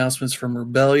new game announcements from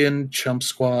Rebellion, Chump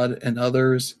Squad, and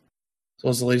others, as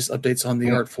well as the latest updates on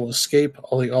The Artful Escape,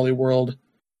 Ollie World,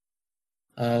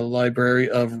 Library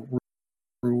of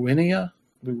Ruina,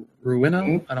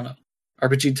 I don't know,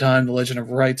 RPG Time, The Legend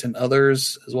of Right, and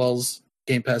others, as well as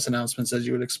Game Pass announcements, as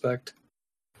you would expect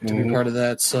to be part of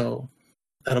that. So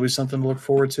that'll be something to look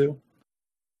forward to.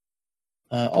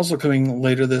 Also coming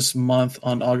later this month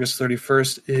on August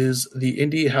 31st is the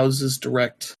Indie Houses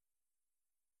Direct,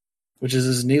 which is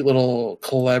this neat little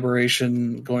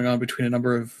collaboration going on between a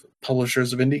number of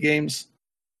publishers of indie games.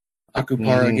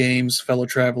 Akupara Games, Fellow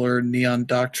Traveler, Neon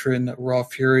Doctrine, Raw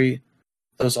Fury,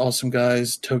 those awesome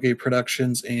guys, Toge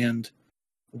Productions, and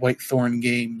Whitethorn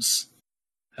Games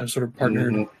have sort of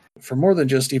partnered for more than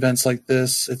just events like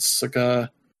this. It's like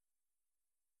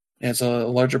it's a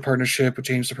larger partnership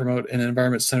which aims to promote an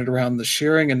environment centered around the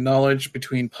sharing and knowledge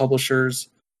between publishers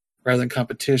rather than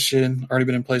competition. Already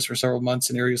been in place for several months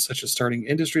in areas such as starting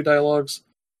industry dialogues,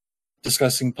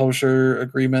 discussing publisher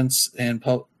agreements, and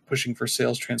pushing for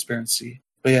sales transparency.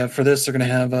 But yeah, for this, they're going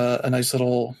to have a nice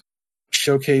little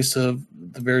showcase of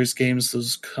the various games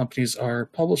those companies are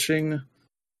publishing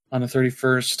on the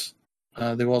 31st.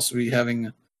 They will also be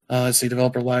having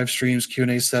developer live streams,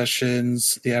 Q&A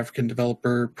sessions, the African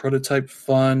Developer Prototype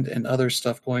Fund, and other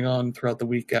stuff going on throughout the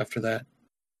week after that,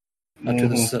 up to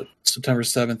the September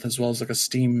 7th, as well as like a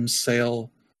Steam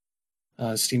sale,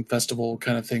 Steam festival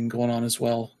kind of thing going on as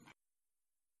well.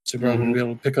 So you're probably going to be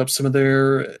able to pick up some of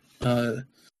their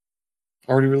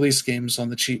already released games on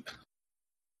the cheap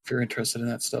if you're interested in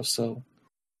that stuff. So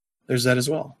there's that as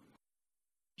well.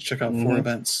 Check out 4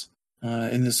 events.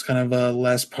 In this kind of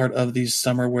last part of the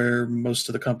summer where most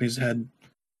of the companies had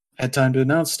time to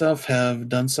announce stuff, have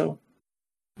done so.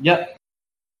 Yep.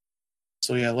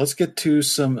 So yeah, let's get to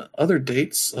some other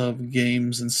dates of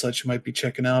games and such you might be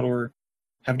checking out or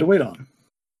have to wait on.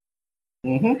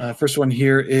 First one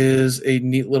here is a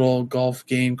neat little golf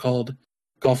game called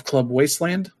Golf Club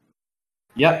Wasteland.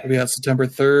 Yep. It'll be out September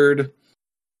 3rd.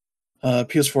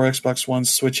 PS4, Xbox One,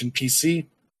 Switch, and PC.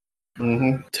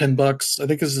 $10. I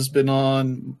think this has been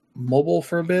on mobile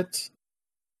for a bit.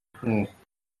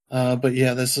 But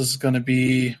yeah, this is going to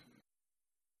be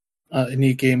a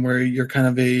neat game where you're kind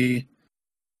of I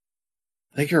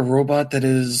think you're a robot that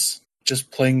is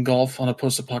just playing golf on a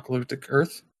post-apocalyptic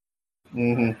Earth.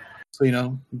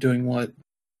 So, doing what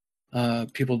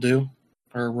people do,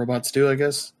 or robots do, I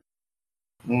guess.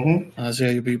 So yeah,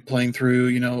 you'll be playing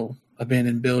through,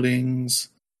 abandoned buildings,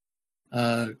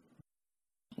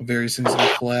 various things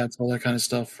that collapse, all that kind of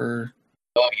stuff for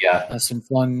some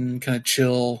fun, kind of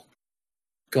chill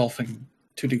golfing,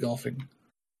 2D golfing.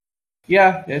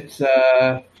 Yeah, it's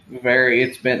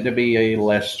it's meant to be a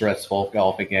less stressful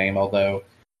golfing game, although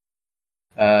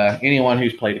anyone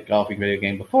who's played a golfing video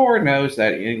game before knows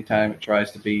that anytime it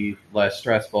tries to be less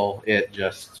stressful, it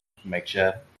just makes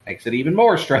it even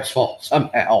more stressful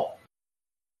somehow.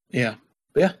 Yeah.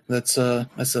 But yeah, that's a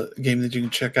game that you can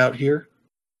check out here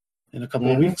in a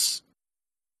couple of weeks.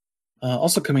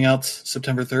 Also coming out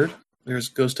September 3rd, there's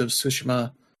Ghost of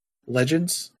Tsushima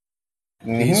Legends.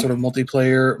 The sort of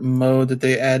multiplayer mode that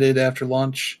they added after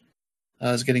launch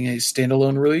is getting a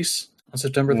standalone release on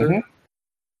September 3rd,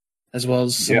 as well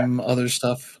as some other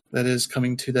stuff that is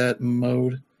coming to that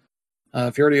mode.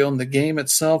 If you already own the game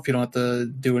itself, you don't have to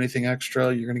do anything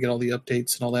extra. You're going to get all the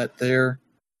updates and all that there.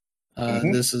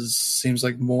 This seems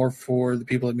like more for the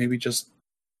people that maybe just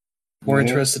more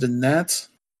interested in that.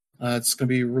 It's going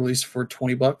to be released for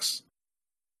 $20.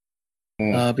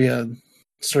 But yeah,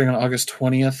 starting on August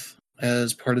 20th,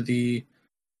 as part of the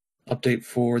update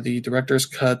for the Director's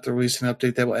Cut, they're releasing an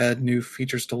update that will add new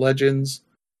features to Legends,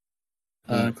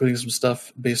 including some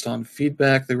stuff based on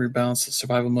feedback. They rebalanced the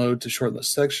survival mode to shorten the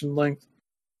section length,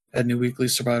 add new weekly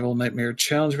survival nightmare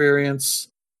challenge variants,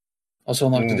 also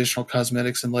unlocked additional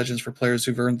cosmetics and legends for players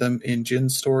who've earned them in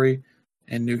Jin's story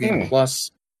and New Game Plus.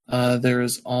 There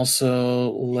is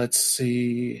also,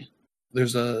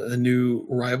 there's a new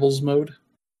Rivals mode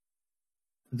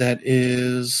that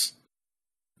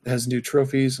has new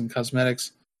trophies and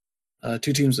cosmetics. 2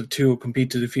 teams of 2 will compete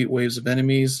to defeat waves of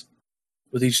enemies.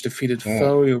 With each defeated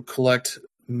foe, you'll collect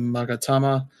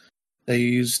Magatama that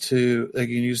you can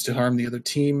use to harm the other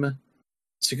team.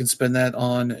 So you can spend that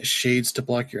on shades to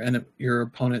block your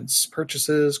opponent's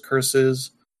purchases,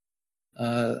 curses,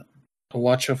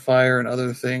 Awacha fire, and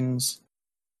other things.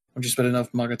 Once you spend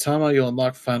enough Magatama, you'll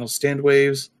unlock final stand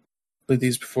waves. Play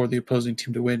these before the opposing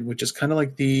team to win, which is kind of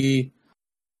like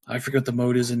I forget what the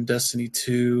mode is in Destiny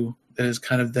 2. That is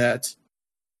kind of that.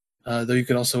 Though you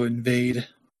could also invade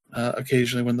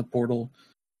occasionally when the portal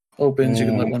opens. You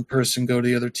can let one person go to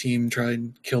the other team, try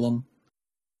and kill them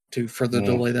to further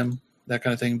delay them, that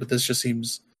kind of thing. But this just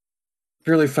seems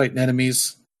purely fighting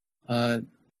enemies and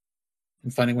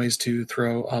finding ways to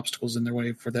throw obstacles in their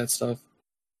way for that stuff.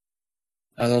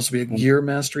 There'll also be a gear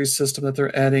mastery system that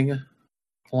they're adding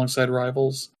alongside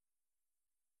Rivals.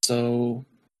 So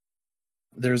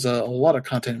there's a lot of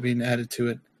content being added to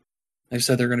it. They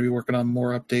said they're going to be working on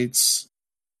more updates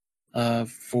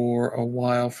for a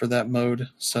while for that mode.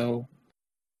 So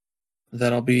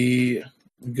that'll be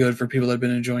good for people that have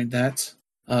been enjoying that.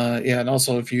 And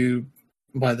also if you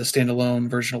buy the standalone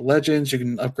version of Legends, you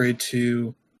can upgrade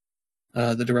to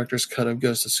the Director's Cut of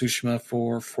Ghost of Tsushima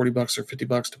for $40 or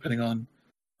 $50, depending on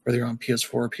whether you're on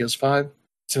PS4 or PS5.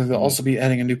 So they'll also be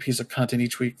adding a new piece of content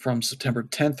each week from September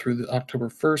 10th through October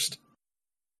 1st,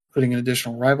 including an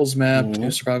additional Rivals map,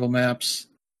 new survival maps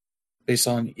based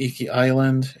on Iki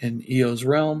Island and Io's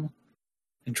Realm,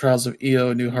 and Trials of Io,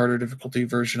 a new harder difficulty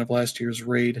version of last year's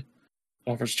raid. It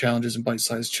offers challenges in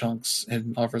bite-sized chunks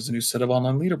and offers a new set of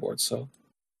online leaderboards. So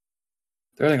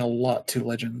they're adding a lot to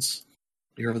Legends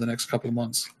here over the next couple of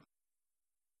months.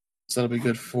 So that'll be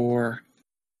good for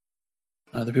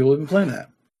the people who've been playing that.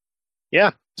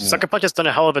 Yeah. Sucker Punch has done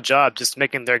a hell of a job just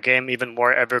making their game even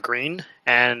more evergreen,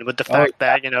 and with the fact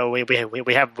that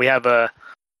we have a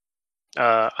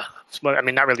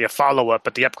not really a follow up,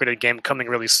 but the upgraded game coming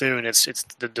really soon. It's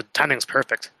the timing's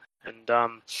perfect, and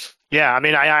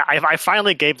I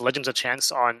finally gave Legends a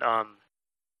chance on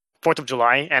 4th of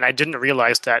July, and I didn't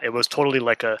realize that it was totally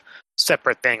like a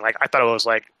separate thing. Like I thought it was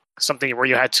like something where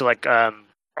you had to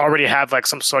already have like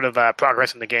some sort of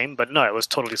progress in the game, but no, it was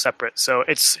totally separate. So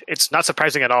it's not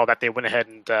surprising at all that they went ahead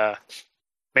and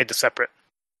made this separate.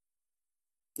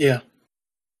 Yeah.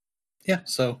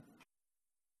 So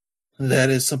that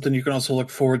is something you can also look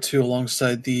forward to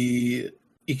alongside the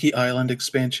Iki Island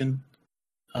expansion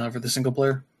for the single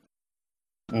player.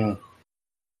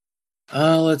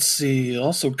 Let's see.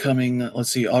 Also coming.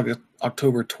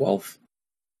 October 12th.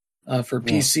 For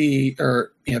PC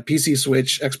PC,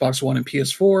 Switch, Xbox One, and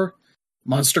PS4,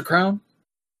 Monster Crown.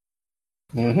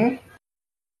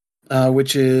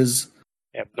 which is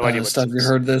no idea what stuff. You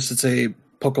heard this? It's a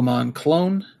Pokemon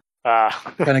clone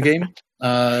kind of game.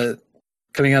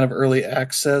 Coming out of early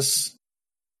access.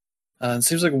 It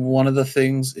seems like one of the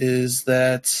things is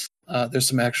that there's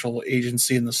some actual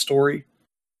agency in the story.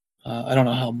 I don't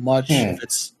know how much, if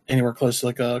it's anywhere close to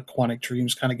like a Quantic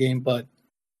Dreams kind of game, but at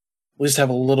least have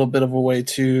a little bit of a way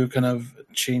to kind of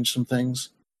change some things.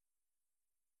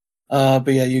 But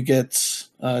yeah, you get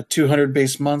 200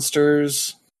 base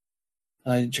monsters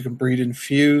that you can breed and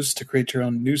fuse to create your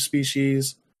own new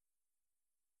species.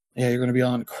 Yeah, you're going to be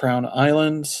on Crown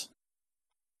Island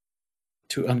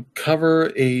to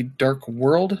uncover a dark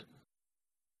world.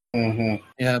 Mm-hmm.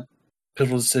 Yeah,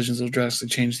 pivotal decisions will drastically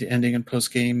change the ending and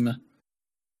post-game.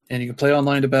 And you can play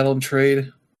online to battle and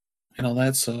trade and all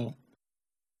that, so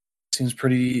seems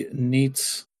pretty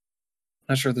neat.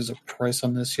 Not sure if there's a price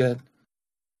on this yet.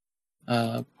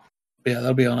 But yeah,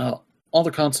 that'll be on all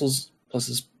the consoles plus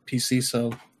his PC,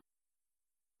 so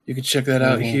you can check that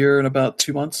out here in about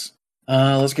 2 months.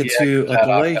 Let's get to a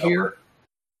delay here.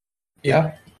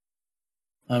 Yeah.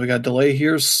 We got a delay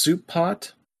here. Soup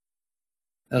Pot.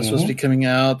 That was supposed to be coming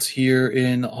out here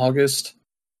in August.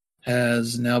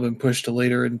 Has now been pushed to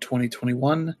later in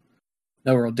 2021.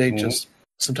 No real date, just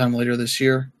sometime later this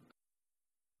year.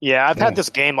 Yeah, I've had this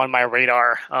game on my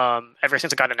radar ever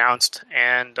since it got announced,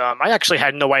 and I actually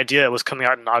had no idea it was coming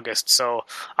out in August, so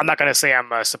I'm not going to say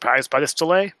I'm surprised by this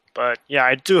delay, but yeah,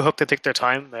 I do hope they take their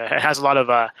time. It has a lot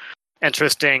of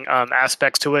interesting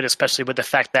aspects to it, especially with the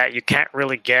fact that you can't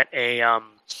really get a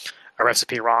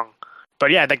recipe wrong.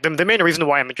 But yeah, like the main reason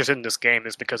why I'm interested in this game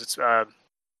is because it's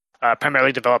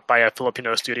primarily developed by a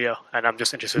Filipino studio, and I'm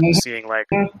just interested in seeing like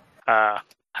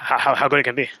how good it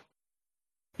can be.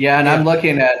 Yeah, and I'm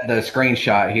looking at the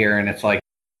screenshot here, and it's like,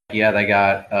 yeah, they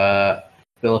got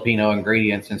Filipino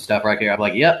ingredients and stuff right here. I'm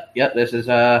like, yep, this is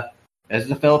a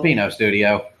Filipino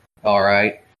studio. All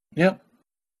right. Yep.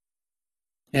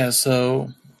 Yeah, so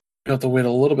you have to wait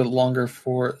a little bit longer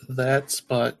for that,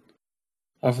 but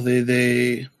hopefully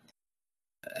they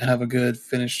have a good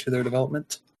finish to their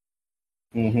development.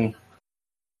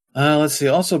 Let's see.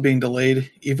 Also being delayed,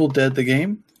 Evil Dead the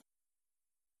game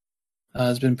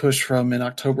has been pushed from an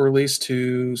October release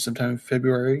to sometime in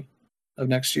February of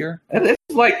next year. It's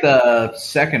like the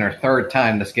second or third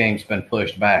time this game's been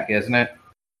pushed back, isn't it?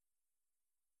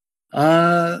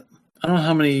 I don't know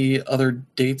how many other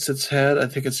dates it's had. I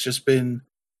think it's just been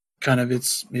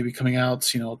it's maybe coming out,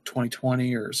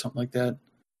 2020 or something like that.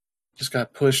 Just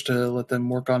got pushed to let them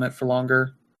work on it for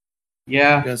longer.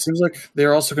 Yeah, it seems like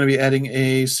they're also going to be adding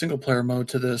a single-player mode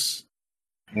to this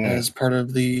as part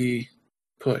of the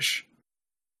push.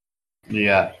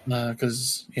 Yeah.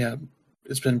 Because,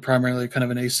 it's been primarily kind of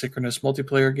an asynchronous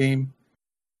multiplayer game.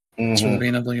 It's been the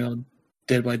vein of,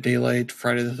 Dead by Daylight,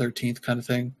 Friday the 13th kind of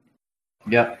thing.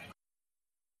 Yep.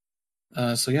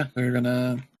 So, yeah, they're going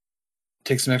to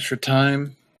take some extra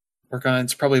time, work on it.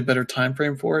 It's probably a better time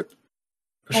frame for it.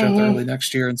 Push it out to early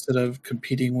next year instead of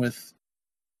competing with,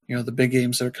 the big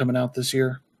games that are coming out this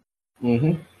year.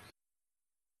 So,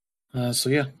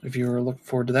 yeah, if you're looking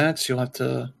forward to that, you'll have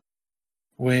to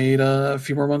wait a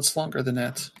few more months longer than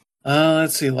that.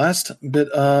 Let's see. Last bit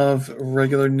of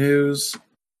regular news.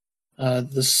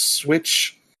 The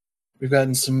Switch. We've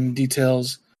gotten some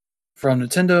details from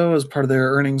Nintendo as part of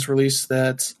their earnings release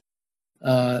that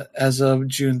as of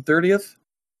June 30th,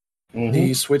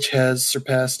 the Switch has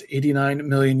surpassed 89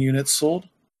 million units sold,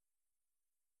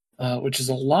 which is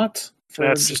a lot for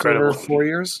That's just incredible. over 4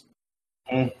 years.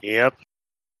 Yep.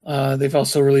 They've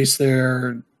also released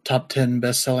their top 10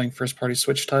 best-selling first-party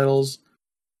Switch titles,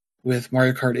 with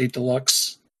Mario Kart 8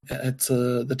 Deluxe at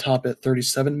the top at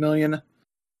 37 million.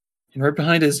 And right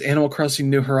behind is Animal Crossing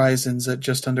New Horizons at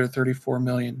just under 34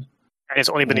 million. And it's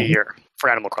only been a year for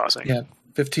Animal Crossing. Yeah,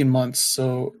 15 months.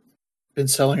 So been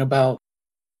selling about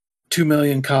 2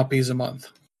 million copies a month,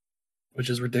 which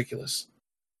is ridiculous.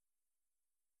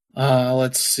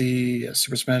 Let's see.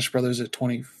 Super Smash Brothers at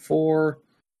 24.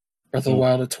 Breath of the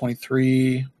Wild at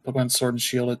 23. Pokemon Sword and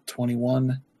Shield at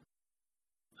 21.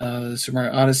 Super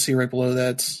Mario Odyssey right below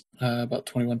that, about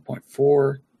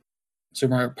 21.4. Super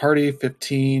Mario Party,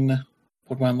 15.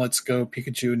 Pokemon Let's Go,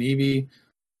 Pikachu and Eevee,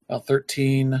 about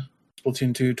 13.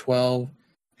 Splatoon 2, 12.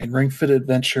 And Ring Fit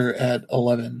Adventure at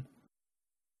 11,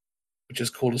 which is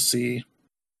cool to see.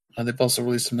 They've also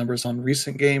released some numbers on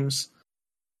recent games.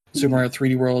 Super Mario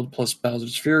 3D World plus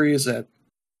Bowser's Fury is at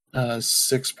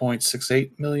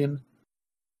 6.68 million.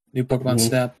 New Pokemon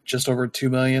Snap, just over 2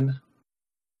 million.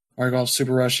 Mario Golf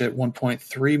Super Rush at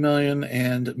 1.3 million,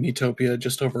 and Miitopia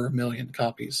just over 1 million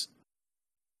copies.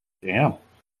 Damn.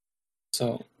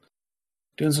 So,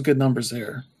 doing some good numbers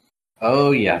there.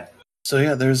 Oh yeah. So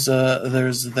yeah, there's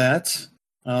that.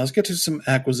 Let's get to some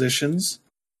acquisitions.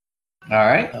 All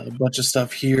right. A bunch of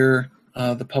stuff here.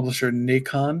 The publisher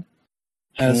Nacon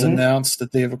has announced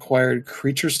that they have acquired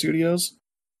Creature Studios,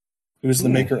 who is the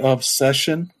maker of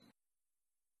Session,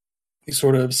 a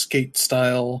sort of skate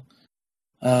style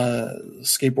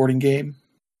skateboarding game.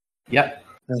 Yep.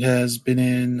 That has been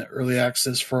in early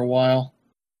access for a while.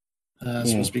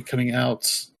 Supposed to be coming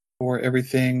out for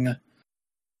everything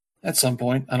at some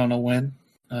point. I don't know when.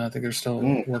 I think they're still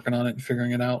working on it and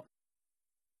figuring it out.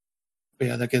 But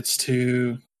yeah, that gets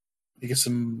to get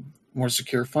some more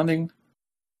secure funding.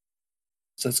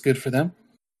 So that's good for them.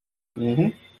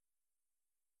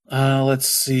 Let's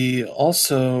see.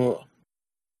 Also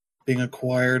being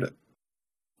acquired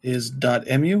is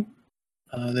 .mu.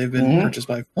 They've been purchased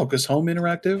by Focus Home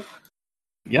Interactive.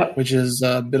 Yep. Which is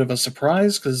a bit of a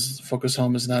surprise because Focus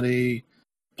Home is not a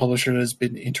publisher that has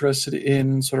been interested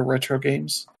in sort of retro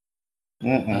games.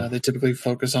 They typically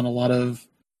focus on a lot of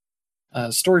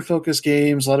story-focused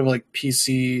games, a lot of like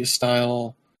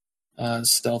PC-style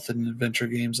stealth and adventure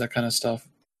games, that kind of stuff.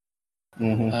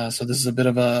 So this is a bit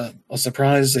of a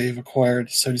surprise. They've acquired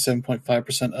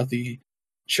 77.5% of the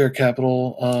share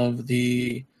capital of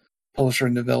the publisher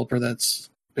and developer that's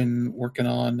been working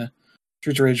on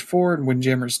Streets of Rage 4 and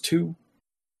Windjammers 2.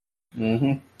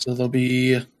 So they'll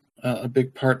be a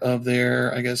big part of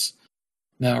their, I guess,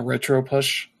 now retro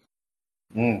push.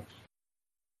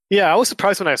 Yeah, I was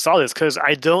surprised when I saw this because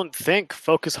I don't think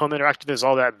Focus Home Interactive is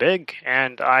all that big,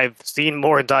 and I've seen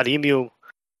more .emu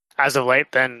as of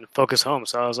late than Focus Home.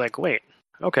 So I was like, wait,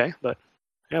 okay, but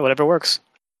yeah, whatever works.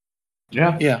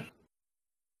 Yeah.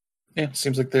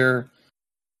 Seems like they're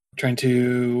trying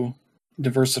to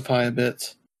diversify a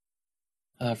bit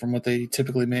from what they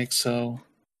typically make. So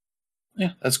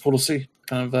yeah, that's cool to see.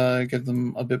 Kind of give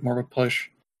them a bit more of a push.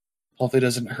 Hopefully, it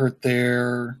doesn't hurt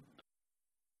their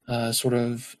sort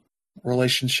of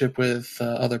relationship with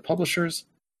other publishers.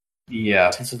 Yeah.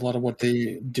 Since a lot of what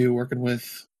they do working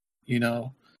with,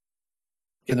 getting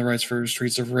the rights for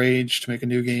Streets of Rage to make a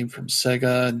new game from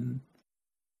Sega, and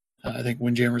I think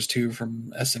Windjammers 2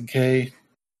 from SNK,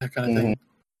 that kind of thing.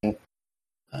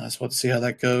 So we'll see how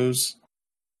that goes.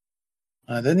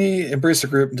 Then the Embracer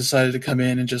Group decided to come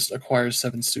in and just acquire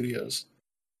 7 studios.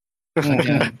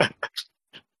 Again.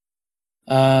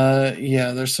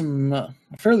 There's some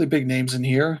fairly big names in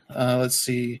here. Let's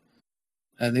see.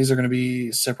 And these are going to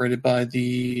be separated by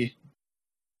the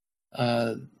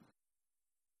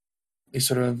these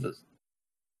sort of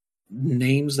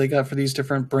names they got for these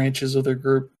different branches of their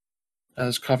group.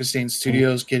 As Coffee Stain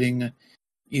Studios getting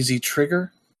Easy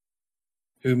Trigger,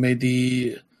 who made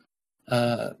the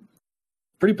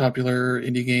pretty popular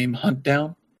indie game Hunt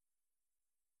Down.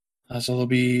 So they'll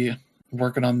be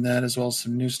working on that as well as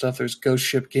some new stuff. There's Ghost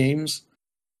Ship Games,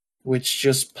 which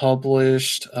just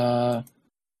published what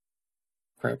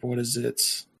is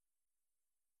it?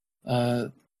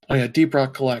 Deep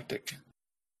Rock Galactic.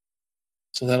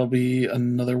 So that'll be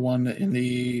another one in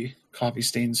the Coffee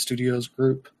Stain Studios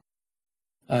group.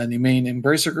 In the main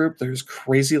Embracer group, there's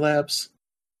Crazy Labs,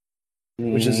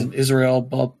 which is an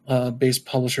Israel-based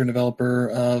publisher and developer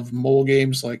of mobile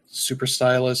games like Super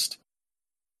Stylist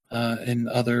and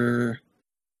other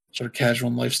sort of casual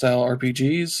and lifestyle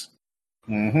RPGs.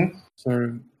 Sort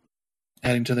of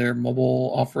adding to their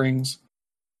mobile offerings.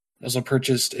 They also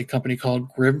purchased a company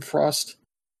called Grimfrost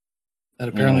that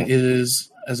apparently is,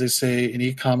 as they say, an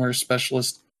e-commerce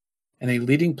specialist and a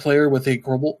leading player with a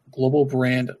global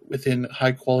brand within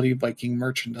high-quality Viking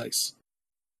merchandise.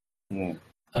 I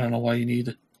don't know why you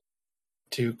need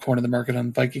to corner the market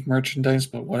on Viking merchandise,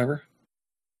 but whatever.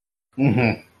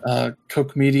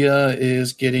 Koch Media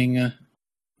is getting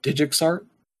Digix Art,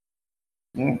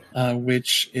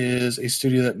 which is a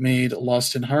studio that made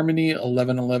Lost in Harmony,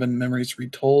 1111 Memories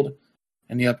Retold,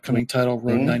 and the upcoming title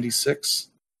Road 96.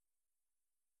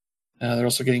 They're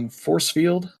also getting Force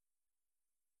Field,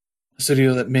 a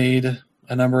studio that made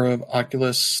a number of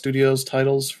Oculus Studios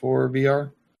titles for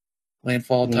VR.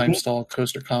 Landfall, Time Stall,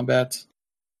 Coaster Combat.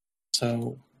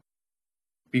 So,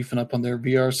 beefing up on their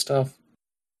VR stuff.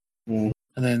 And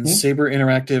then Saber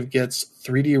Interactive gets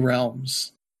 3D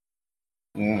Realms.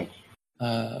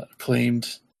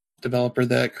 Acclaimed developer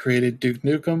that created Duke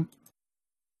Nukem.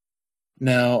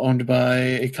 Now owned by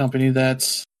a company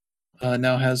that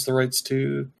now has the rights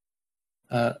to,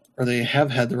 or they have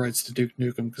had the rights to Duke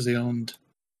Nukem because they owned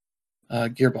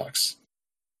Gearbox.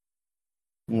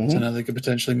 So now they could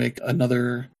potentially make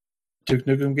another Duke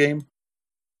Nukem game.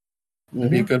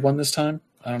 Maybe a good one this time.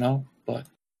 I don't know, but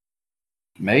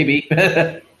maybe.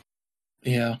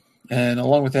 Yeah, and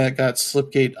along with that, got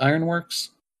Slipgate Ironworks,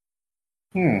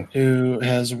 who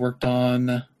has worked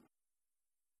on.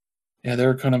 Yeah,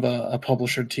 they're kind of a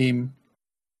publisher team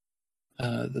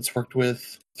that's worked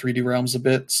with 3D Realms a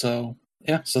bit. So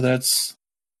yeah, so that's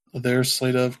their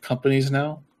slate of companies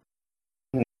now.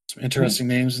 Some interesting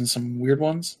names and some weird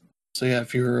ones. So yeah,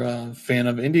 if you're a fan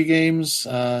of indie games,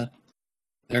 they're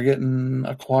getting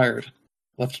acquired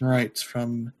left and right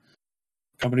from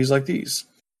companies like these.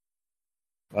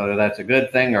 Whether that's a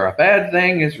good thing or a bad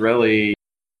thing is really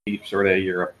sort of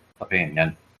your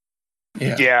opinion.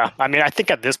 Yeah. I mean, I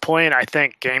think at this point, I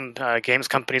think games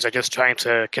companies are just trying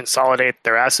to consolidate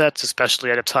their assets,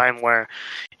 especially at a time where,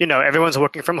 everyone's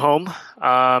working from home.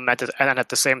 And at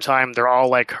the same time, they're all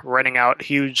like renting out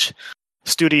huge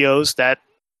studios that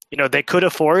they could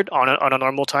afford on a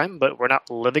normal time, but we're not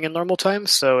living in normal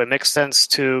times, so it makes sense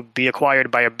to be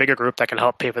acquired by a bigger group that can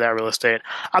help pay for that real estate.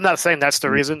 I'm not saying that's the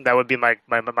reason. That would be my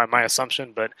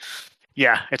assumption, but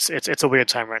yeah, it's a weird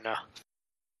time right now.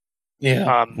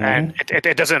 Yeah, and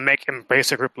it doesn't make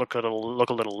Embracer Group look a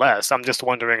little less. I'm just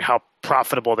wondering how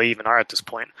profitable they even are at this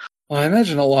point. well, I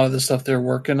imagine a lot of the stuff they're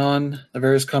working on, the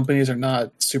various companies, are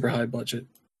not super high budget.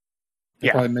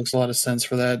 It probably makes a lot of sense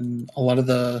for that, and a lot of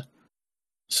the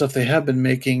stuff they have been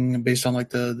making based on like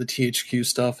the THQ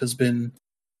stuff has been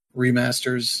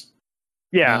remasters.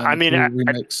 Yeah, I mean,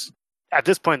 remix. At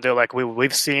this point, they're like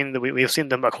we've seen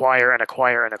them acquire and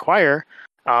acquire and acquire.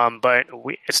 But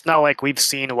it's not like we've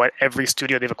seen what every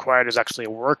studio they've acquired is actually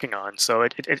working on. So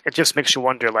it just makes you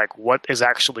wonder, like, what is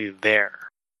actually there?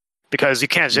 Because you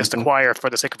can't just acquire for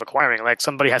the sake of acquiring. Like,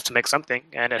 somebody has to make something,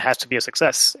 and it has to be a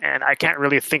success. And I can't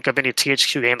really think of any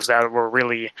THQ games that were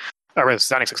really a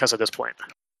resounding success at this point.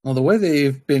 Well, the way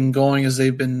they've been going is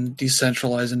they've been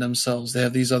decentralizing themselves. They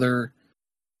have these other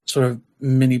sort of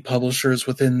mini publishers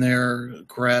within their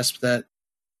grasp that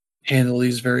handle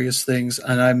these various things.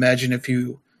 And I imagine if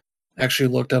you actually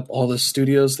looked up all the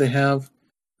studios they have,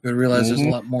 you would realize there's a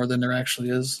lot more than there actually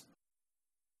is.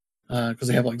 Because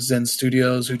they have like Zen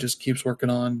Studios, who just keeps working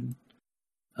on,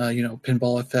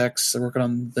 Pinball Effects. They're working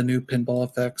on the new Pinball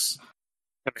Effects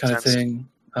kind of thing.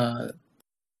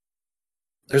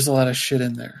 There's a lot of shit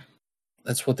in there.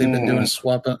 That's what they've been doing, is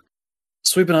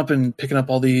sweeping up and picking up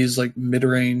all these like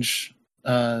mid-range,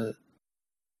 either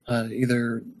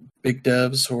big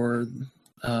devs or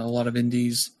a lot of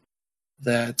indies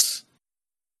that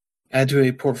add to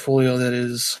a portfolio that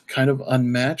is kind of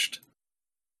unmatched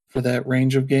for that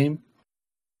range of game.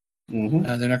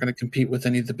 They're not going to compete with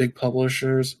any of the big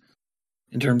publishers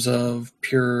in terms of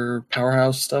pure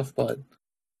powerhouse stuff, but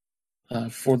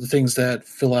for the things that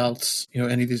fill out,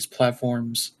 any of these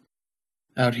platforms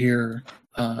out here,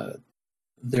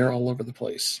 they're all over the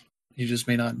place. You just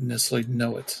may not necessarily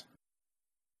know it.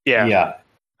 Yeah.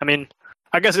 I mean,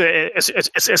 I guess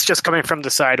it's just coming from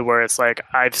the side where it's like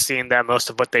I've seen that most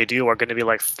of what they do are going to be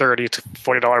like $30 to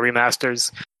 $40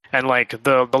 remasters, and like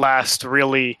the last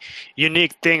really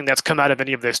unique thing that's come out of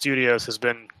any of their studios has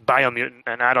been Biomutant,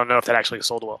 and I don't know if that actually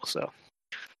sold well. So,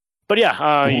 but yeah,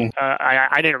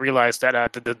 I didn't realize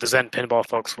that the Zen Pinball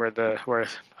folks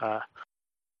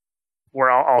were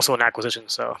also an acquisition.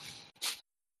 So,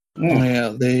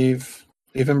 yeah, they've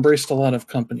embraced a lot of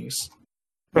companies.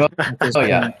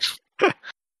 Yeah.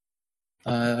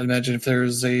 I imagine if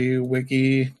there's a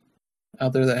wiki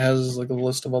out there that has like a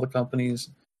list of all the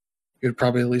companies, you'd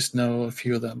probably at least know a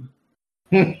few of them.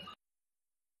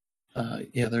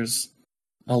 Yeah, there's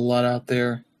a lot out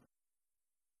there.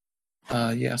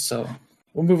 So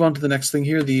we'll move on to the next thing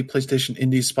here, the PlayStation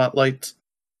Indie Spotlight.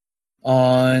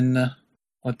 On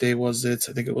what day was it?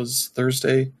 I think it was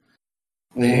Thursday.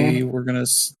 They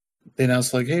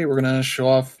announced like, hey, we're gonna show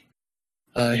off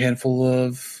a handful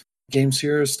of games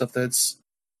here, stuff that's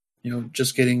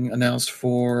just getting announced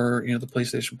for the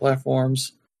PlayStation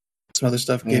platforms. Some other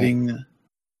stuff getting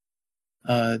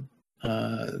sort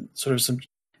of some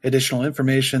additional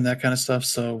information, that kind of stuff.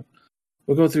 So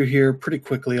we'll go through here pretty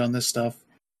quickly on this stuff.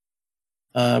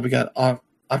 We got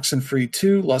Oxenfree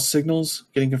 2 Lost Signals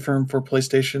getting confirmed for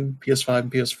PlayStation, PS5,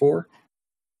 and PS4.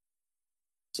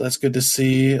 So that's good to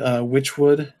see.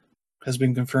 Witchwood has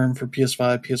been confirmed for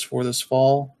PS5, PS4 this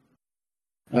fall.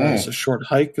 So Short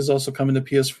Hike is also coming to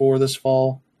PS4 this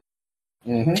fall.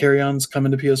 Carry On's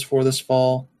coming to PS4 this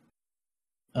fall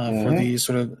for the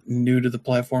sort of new to the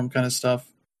platform kind of stuff.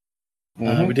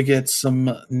 We did get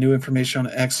some new information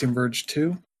on Axiom Verge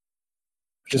 2,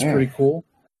 which is pretty cool.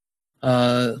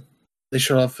 They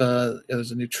showed off,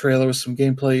 there's a new trailer with some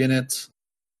gameplay in it,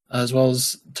 as well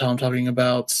as Tom talking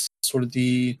about sort of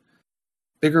the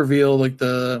big reveal, like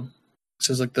the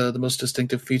most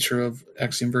distinctive feature of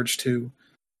Axiom Verge 2,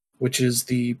 which is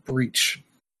the breach.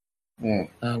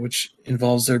 which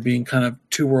involves there being kind of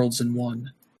two worlds in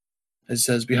one. It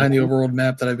says, behind the overworld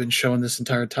map that I've been showing this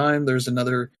entire time, there's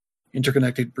another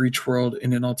interconnected breach world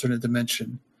in an alternate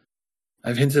dimension.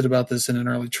 I've hinted about this in an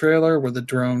early trailer where the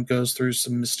drone goes through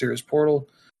some mysterious portal.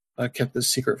 I kept this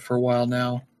secret for a while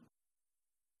now.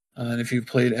 And if you've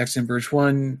played Axiom Verge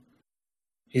 1,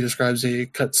 he describes a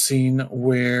cutscene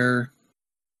where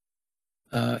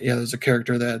there's a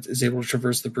character that is able to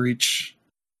traverse the breach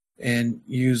and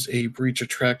use a breach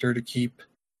attractor to keep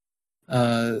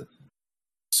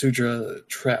Sudra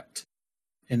trapped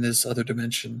in this other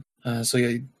dimension.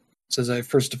 He says, I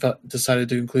first decided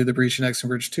to include the breach in Axiom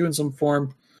Verge 2 in some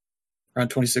form. Around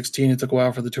 2016, it took a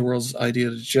while for the two worlds idea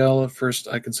to gel. At first,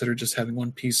 I considered just having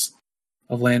one piece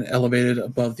of land elevated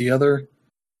above the other.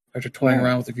 After toying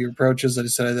around with a few approaches, I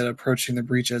decided that approaching the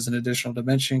breach as an additional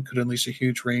dimension could unleash a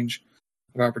huge range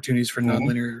of opportunities for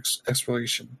nonlinear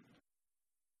exploration.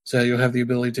 So you'll have the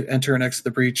ability to enter and exit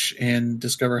the breach and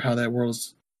discover how that world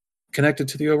is connected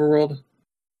to the overworld.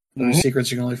 There's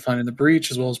secrets you can only find in the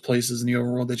breach, as well as places in the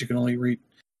overworld that you can only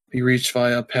be reached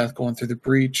via a path going through the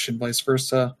breach, and vice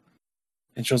versa.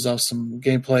 And shows off some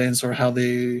gameplay and sort of how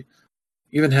they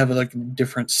even have a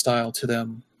different style to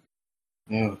them.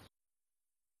 The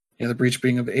breach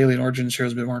being of alien origin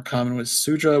shares a bit more common with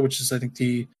Sudra, which is I think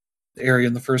the area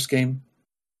in the first game.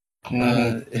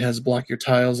 It has block your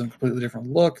tiles and a completely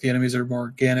different look. The enemies are more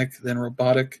organic than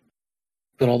robotic,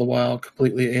 but all the while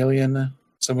completely alien. In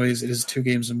some ways, it is two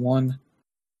games in one.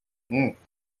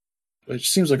 Which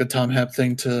seems like a Tom Happ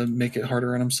thing to make it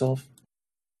harder on himself.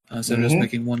 Instead of just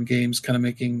making one game, kind of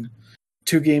making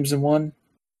two games in one.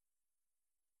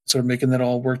 Sort of making that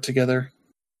all work together.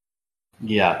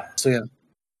 Yeah. So yeah,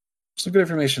 some good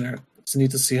information there. It's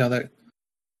neat to see how that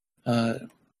kind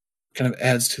of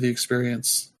adds to the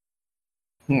experience.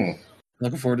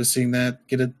 Looking forward to seeing that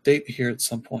get a date here at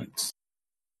some point.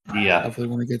 Yeah. Hopefully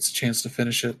when it gets a chance to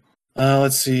finish it.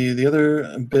 Let's see. The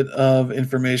other bit of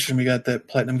information we got that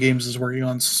Platinum Games is working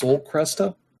on Soul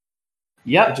Cresta.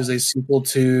 Yep. Which is a sequel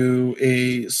to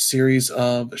a series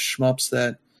of shmups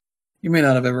that you may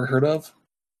not have ever heard of.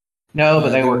 No, but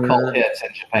they were cult hits in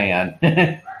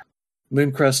Japan.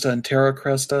 Moon Cresta and Terra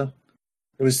Cresta.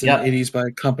 Released in the 80s by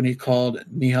a company called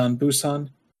Nihon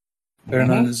Busan. Better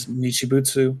known as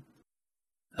Nichibutsu.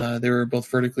 They were both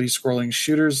vertically scrolling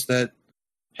shooters that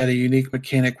had a unique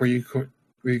mechanic where you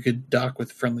could dock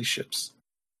with friendly ships.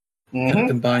 And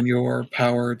combine your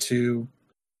power to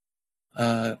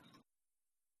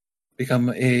become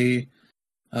a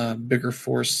bigger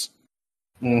force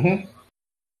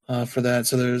for that.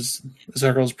 So this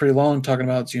article is pretty long, talking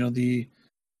about the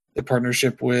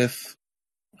partnership with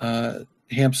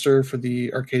Hamster for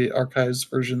the arcade archives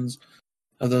versions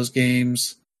of those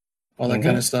games, all that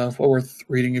kind of stuff. Well worth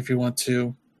reading if you want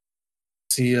to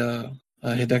see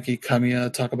Hideki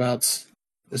Kamiya talk about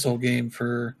this whole game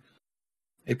for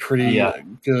a pretty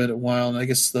good while. And I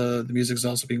guess the music is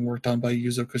also being worked on by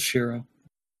Yuzo Koshiro.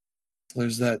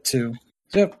 There's that too.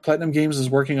 So yeah, Platinum Games is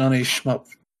working on a shmup.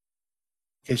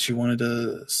 In case you wanted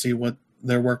to see what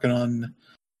they're working on,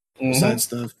 besides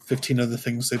the 15 other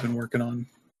things they've been working on.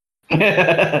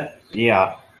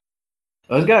 Yeah.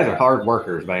 Those guys are hard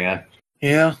workers, man.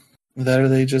 Yeah. That or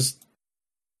they just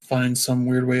find some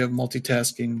weird way of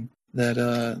multitasking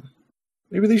that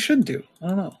maybe they should do. I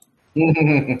don't know.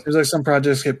 Seems like some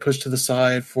projects get pushed to the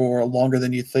side for longer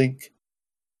than you think.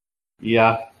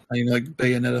 Yeah. I mean, like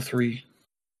Bayonetta 3.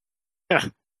 Yeah.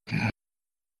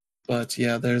 But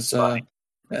yeah, there's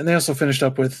and they also finished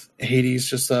up with Hades.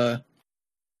 Just there's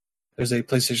a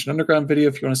PlayStation Underground video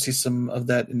if you want to see some of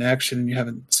that in action and you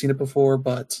haven't seen it before.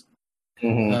 But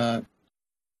the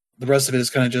rest of it is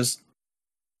kind of just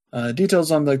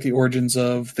details on the origins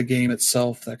of the game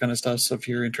itself, that kind of stuff. So if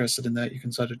you're interested in that, you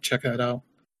can sort of check that out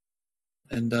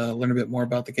and learn a bit more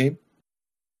about the game.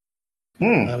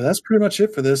 But that's pretty much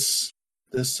it for this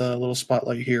little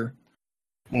spotlight here.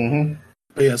 But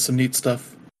yeah, some neat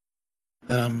stuff.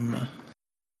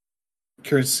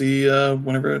 Curious to see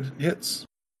whenever it hits.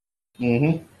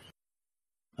 But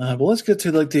let's get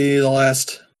to the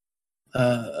last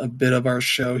a bit of our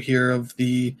show here of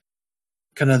the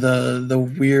kind of the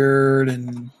weird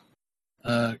and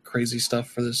crazy stuff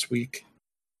for this week.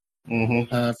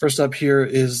 First up here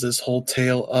is this whole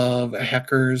tale of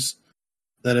hackers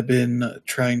that have been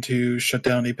trying to shut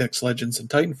down Apex Legends and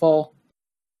Titanfall.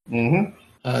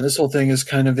 This whole thing is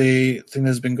kind of a thing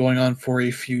that's been going on for a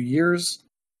few years.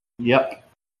 Yep.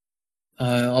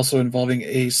 Also involving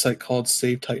a site called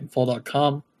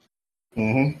SaveTitanfall.com.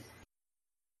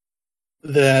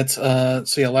 That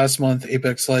last month,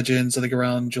 Apex Legends, I think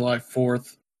around July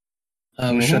 4th,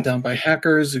 was shut down by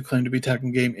hackers who claimed to be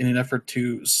attacking the game in an effort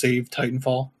to save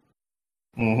Titanfall.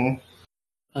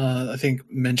 I think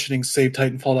mentioning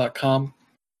SaveTitanfall.com.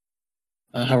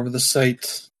 However, the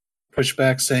site pushed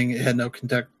back, saying it had no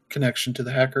connection to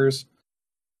the hackers.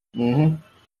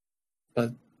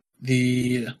 But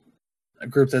the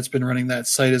group that's been running that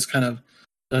site has kind of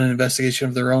done an investigation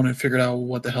of their own and figured out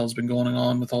what the hell's been going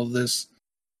on with all of this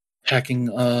hacking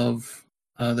of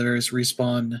the various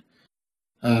Respawn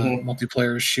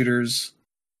multiplayer shooters,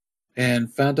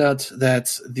 and found out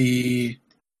that the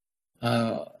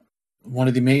one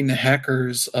of the main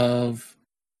hackers of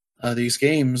these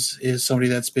games is somebody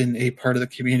that's been a part of the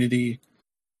community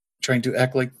trying to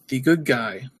act like the good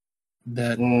guy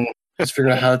that has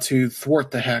figured out how to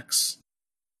thwart the hacks.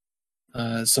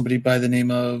 Somebody by the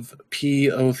name of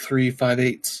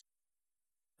P0358,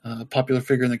 a popular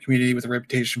figure in the community with a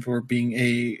reputation for being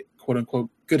a quote-unquote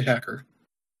good hacker,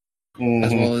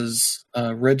 as well as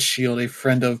Red Shield, a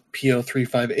friend of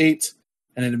P0358,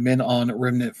 and an admin on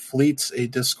Remnant Fleet, a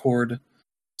Discord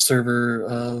server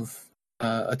of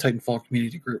a Titanfall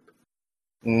community group,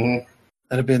 that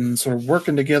have been sort of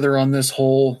working together on this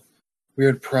whole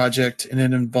weird project, and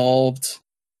it involved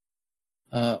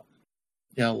a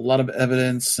lot of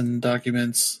evidence and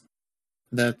documents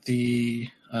that the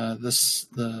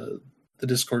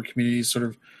Discord community sort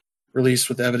of released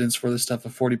with evidence for this stuff, a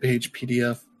 40-page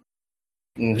PDF.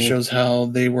 It shows how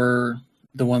they were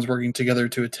the ones working together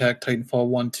to attack Titanfall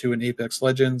 1, 2, and Apex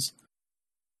Legends.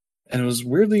 And it was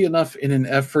weirdly enough in an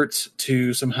effort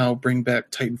to somehow bring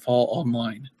back Titanfall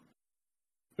Online,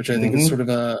 which I think is sort of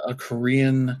a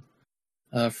Korean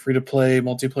free-to-play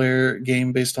multiplayer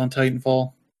game based on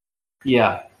Titanfall.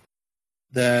 Yeah.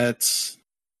 That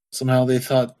somehow they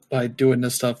thought by doing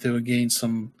this stuff they would gain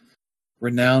some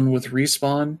renown with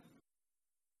Respawn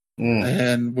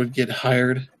and would get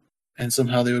hired, and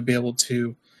somehow they would be able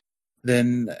to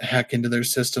then hack into their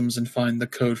systems and find the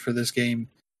code for this game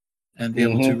and be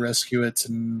able to rescue it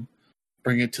and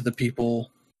bring it to the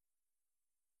people.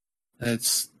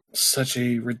 It's such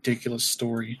a ridiculous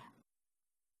story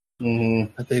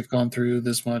that they've gone through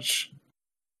this much.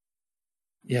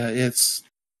 Yeah, it's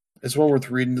well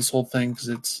worth reading this whole thing because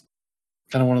it's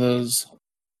kind of one of those.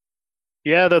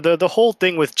 Yeah, the whole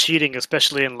thing with cheating,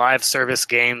 especially in live service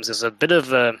games, is a bit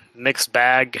of a mixed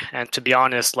bag. And to be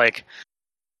honest, like,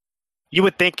 you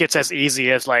would think it's as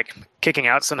easy as like kicking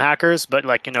out some hackers, but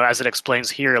like, you know, as it explains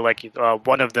here, like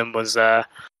one of them was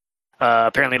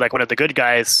apparently like one of the good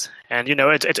guys, and you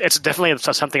know, it's definitely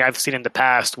something I've seen in the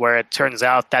past where it turns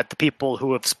out that the people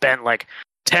who have spent like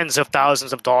tens of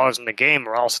thousands of dollars in the game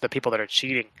are also the people that are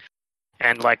cheating.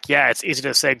 And like, yeah, it's easy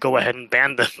to say go ahead and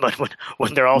ban them, but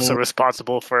when they're also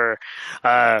responsible for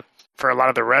a lot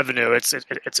of the revenue, it's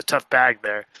a tough bag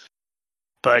there.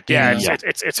 But yeah,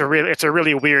 it's a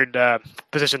really weird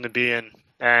position to be in,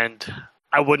 and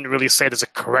I wouldn't really say there's a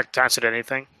correct answer to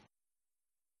anything.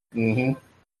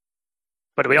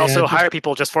 But we also hire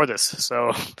people just for this,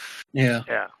 so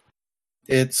yeah,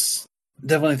 it's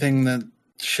definitely a thing that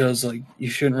shows like you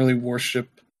shouldn't really worship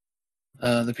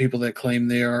the people that claim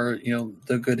they are, you know,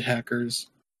 the good hackers,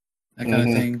 that kind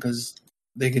of thing, because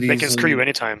they can screw you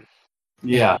anytime.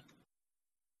 Yeah.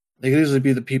 They could easily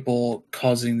be the people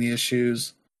causing the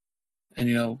issues, and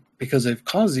you know, because they've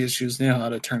caused the issues, they know how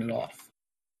to turn it off.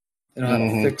 They know how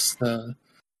to fix the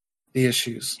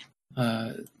issues,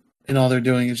 and all they're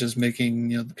doing is just making,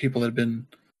 you know, the people that have been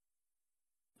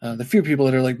the few people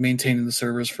that are like maintaining the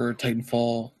servers for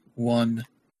Titanfall 1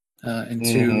 and 2,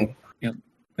 you know,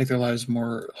 make their lives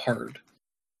more hard,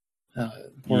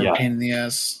 more pain in the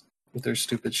ass with their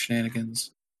stupid shenanigans.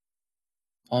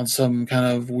 On some kind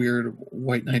of weird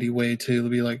white knighty way to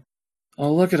be like,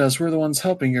 oh, look at us, we're the ones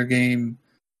helping your game.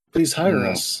 Please hire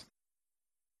us.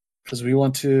 Because we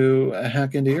want to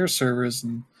hack into your servers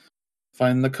and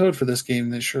find the code for this game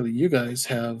that surely you guys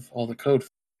have all the code for.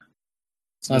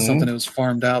 It's not something that was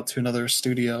farmed out to another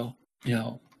studio. You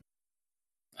know,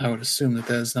 I would assume that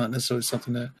is not necessarily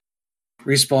something that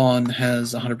Respawn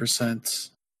has 100%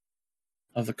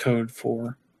 of the code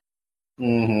for.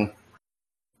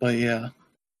 But yeah.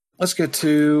 Let's get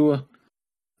to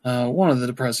one of the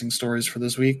depressing stories for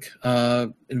this week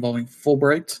involving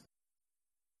Fulbright,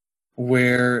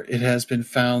 where it has been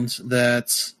found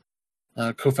that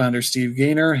co-founder Steve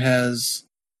Gaynor has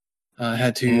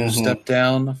had to step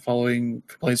down following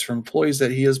complaints from employees that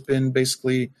he has been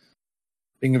basically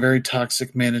being a very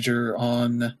toxic manager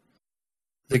on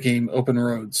the game Open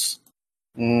Roads,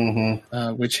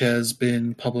 which has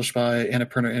been published by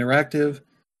Annapurna Interactive.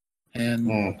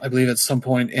 And I believe at some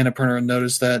point Annapurna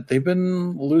noticed that they've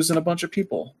been losing a bunch of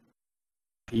people.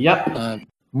 Yep.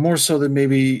 more so than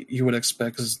maybe you would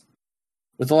expect. Because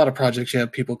with a lot of projects, you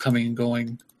have people coming and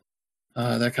going,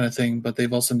 that kind of thing. But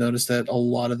they've also noticed that a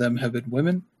lot of them have been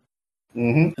women,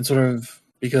 and sort of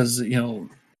because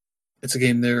it's a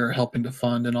game they're helping to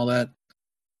fund and all that.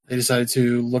 They decided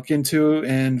to look into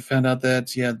and found out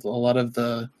that a lot of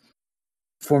the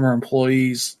former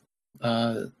employees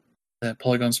that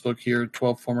Polygon spoke here,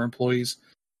 12 former employees.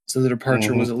 So the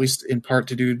departure was at least in part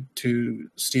due to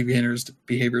Steve Gaynor's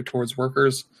behavior towards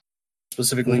workers,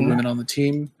 specifically women on the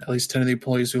team. At least 10 of the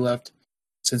employees who left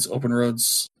since Open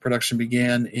Roads production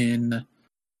began in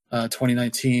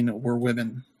 2019 were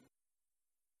women.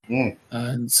 And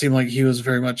it seemed like he was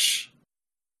very much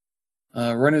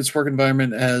running its work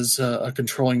environment as a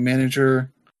controlling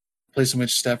manager, a place in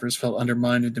which staffers felt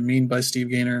undermined and demeaned by Steve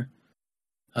Gaynor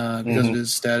because of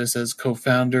his status as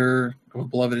co-founder of a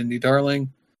beloved indie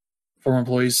darling. Former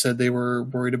employees said they were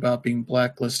worried about being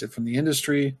blacklisted from the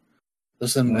industry.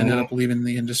 Those of them ended up leaving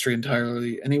the industry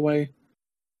entirely anyway.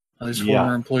 These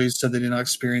former employees said they did not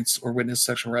experience or witness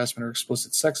sexual harassment or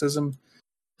explicit sexism.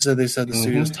 They said the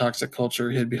studio's toxic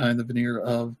culture hid behind the veneer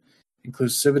of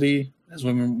inclusivity, as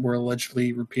women were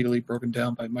allegedly repeatedly broken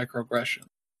down by microaggression.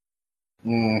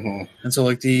 And so,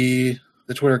 like the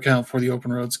Twitter account for the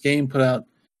Open Roads game put out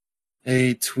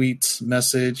a tweet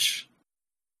message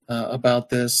about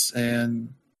this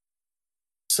and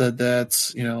said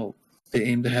that they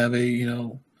aim to have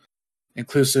a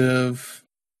inclusive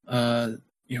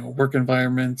work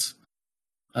environment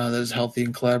that is healthy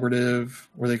and collaborative,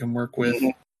 where they can work with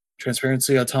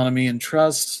transparency, autonomy, and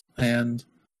trust, and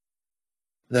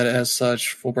that as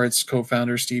such, Fulbright's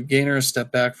co-founder Steve Gaynor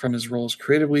stepped back from his role as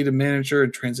creative lead and manager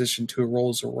and transitioned to a role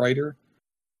as a writer,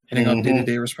 handing off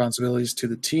day-to-day responsibilities to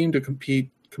the team to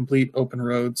complete Open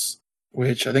Roads,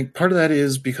 which I think part of that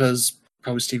is because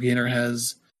probably Steve Gaynor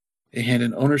has a hand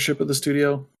in ownership of the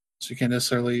studio, so you can't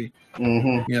necessarily,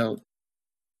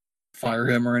 fire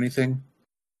him or anything.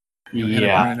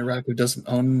 Annapurna Interactive doesn't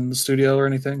own the studio or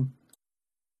anything,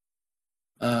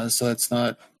 so that's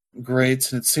not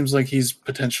great. And it seems like he's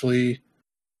potentially,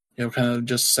 kind of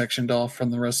just sectioned off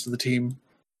from the rest of the team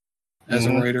as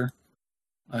a writer,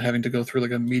 having to go through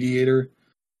like a mediator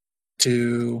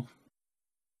to,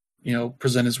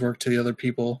 present his work to the other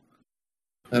people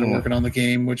that are working on the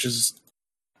game, which is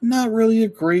not really a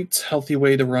great, healthy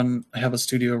way to have a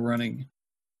studio running.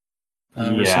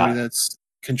 Where somebody that's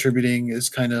contributing is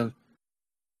kind of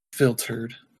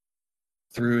filtered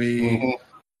through a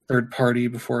third party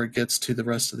before it gets to the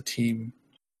rest of the team.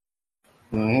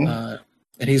 And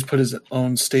he's put his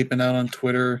own statement out on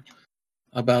Twitter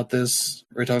about this,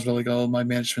 where he talks about my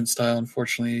management style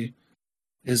unfortunately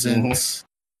isn't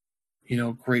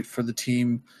great for the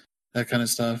team, that kind of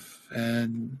stuff,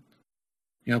 and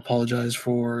apologize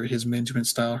for his management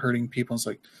style hurting people. It's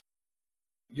like,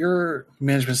 your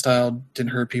management style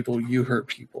didn't hurt people, you hurt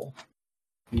people.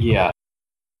 It's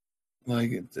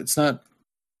not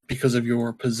because of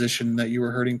your position that you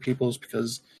were hurting people, it's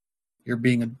because you're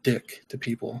being a dick to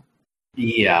people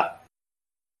that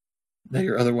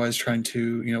you're otherwise trying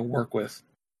to work with.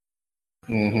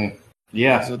 So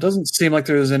it doesn't seem like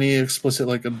there's any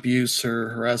explicit abuse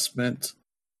or harassment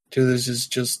to this. Is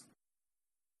just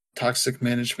toxic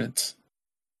management.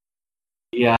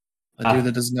 A dude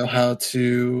that doesn't know how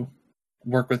to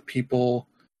work with people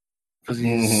because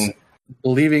he's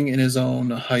believing in his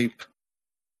own hype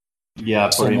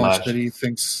so much that he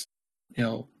thinks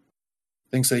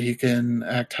that he can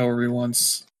act however he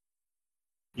wants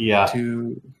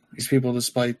to these people,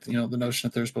 despite the notion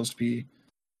that they're supposed to be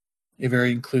a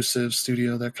very inclusive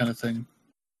studio, that kind of thing.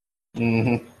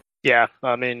 Yeah,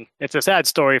 I mean, it's a sad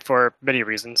story for many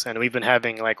reasons, and we've been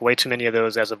having way too many of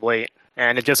those as of late.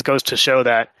 And it just goes to show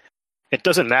that it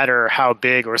doesn't matter how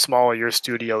big or small your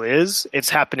studio is; it's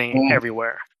happening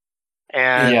everywhere.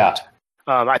 And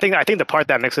I think the part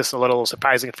that makes this a little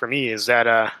surprising for me is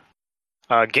that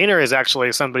Gaynor is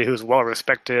actually somebody who's well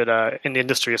respected in the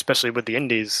industry, especially with the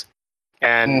indies.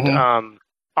 And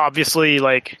obviously,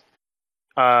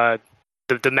 the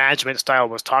management style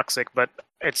was toxic, but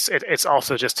it's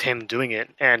also just him doing it.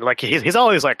 And he's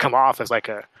always come off as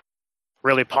a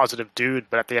really positive dude,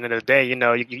 but at the end of the day,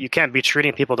 you can't be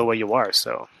treating people the way you are,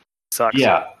 so it sucks.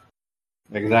 Yeah,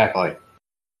 exactly.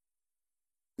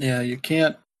 Yeah, you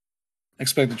can't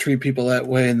expect to treat people that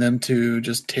way and them to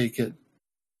just take it.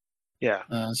 Yeah.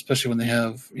 Especially when they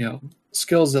have,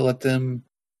 skills that let them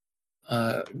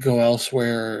go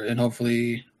elsewhere and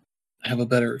hopefully have a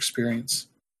better experience.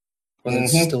 Whether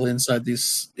it's still inside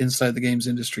the games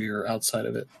industry or outside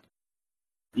of it.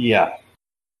 Yeah.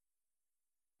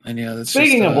 And that's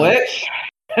speaking of which.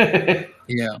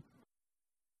 yeah.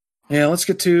 Yeah, let's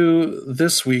get to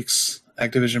this week's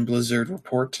Activision Blizzard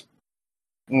report.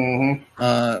 We'll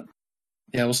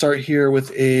start here with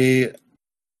a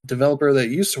developer that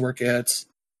used to work at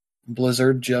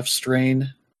Blizzard, Jeff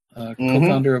Strain,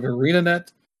 co-founder of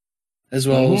ArenaNet, as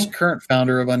well as current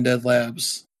founder of Undead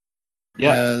Labs.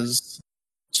 Has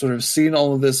sort of seen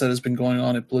all of this that has been going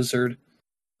on at Blizzard,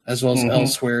 as well as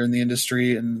elsewhere in the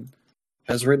industry, and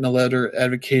has written a letter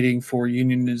advocating for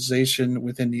unionization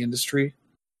within the industry,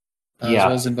 as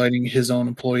well as inviting his own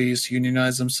employees to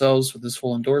unionize themselves with his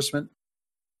full endorsement.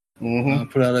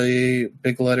 Put out a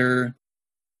big letter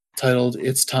titled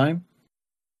 "It's Time."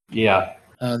 The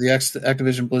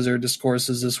Activision Blizzard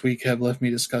discourses this week have left me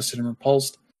disgusted and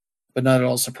repulsed, but not at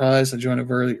all surprised. I joined a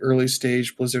very early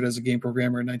stage Blizzard as a game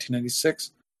programmer in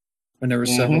 1996, when there were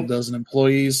several dozen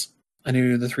employees. I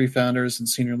knew the three founders and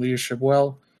senior leadership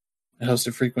well, and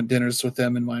hosted frequent dinners with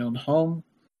them in my own home.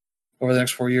 Over the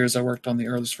next 4 years, I worked on the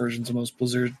earliest versions of most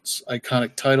Blizzard's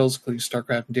iconic titles, including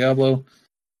StarCraft and Diablo.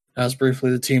 I was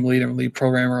briefly the team lead and lead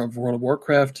programmer of World of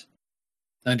Warcraft.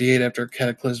 1998, after a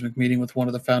cataclysmic meeting with one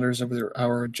of the founders over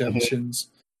our objections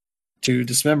to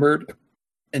dismembered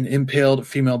and impaled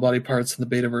female body parts in the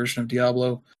beta version of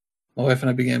Diablo, my wife and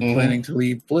I began planning to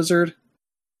leave Blizzard.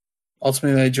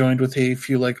 Ultimately, I joined with a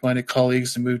few like-minded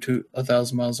colleagues and moved to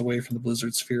 1,000 miles away from the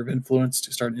Blizzard sphere of influence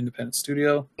to start an independent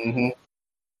studio.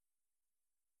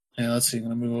 Let's see, I'm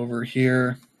going to move over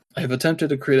here. I have attempted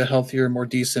to create a healthier, more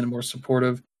decent, and more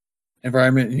supportive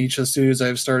environment in each of the studios I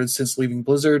have started since leaving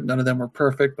Blizzard. None of them were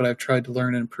perfect, but I've tried to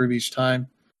learn and improve each time.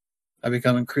 I've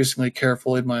become increasingly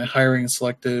careful in my hiring and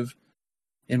selective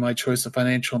in my choice of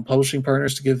financial and publishing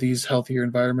partners to give these healthier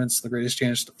environments the greatest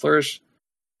chance to flourish.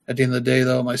 At the end of the day,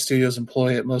 though, my studios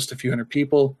employ at most a few hundred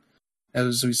people.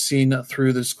 As we've seen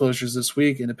through the disclosures this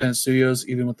week, independent studios,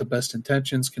 even with the best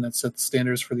intentions, cannot set the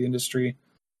standards for the industry.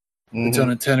 The tone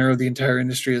and tenor of the entire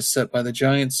industry is set by the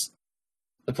giants,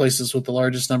 the places with the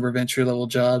largest number of entry-level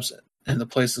jobs, and the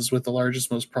places with the largest,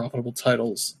 most profitable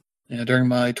titles. During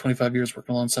my 25 years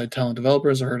working alongside talent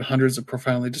developers, I heard hundreds of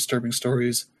profoundly disturbing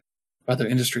stories about their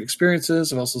industry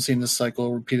experiences. I've also seen this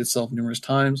cycle repeat itself numerous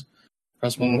times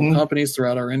across multiple companies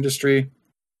throughout our industry.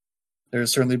 There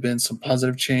has certainly been some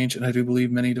positive change, and I do believe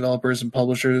many developers and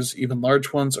publishers, even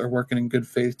large ones, are working in good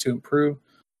faith to improve.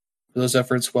 Those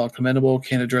efforts, while commendable,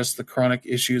 can't address the chronic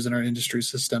issues in our industry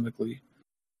systemically.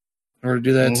 In order to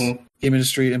do that, game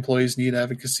industry employees need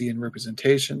advocacy and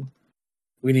representation.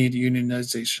 We need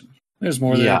unionization. There's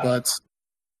more there, but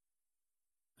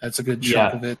that's a good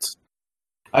chunk of it.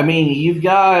 I mean,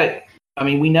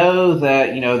 we know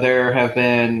that, there have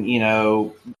been,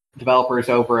 developers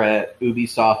over at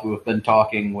Ubisoft who have been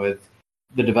talking with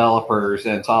the developers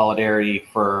in solidarity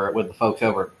with the folks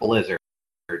over at Blizzard.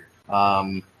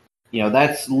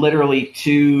 That's literally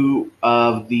two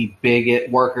of the biggest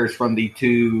workers from the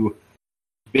two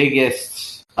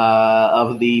biggest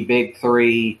of the big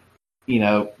three,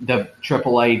 the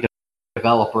AAA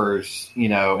developers,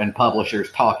 and publishers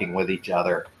talking with each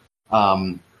other.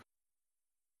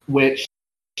 Which,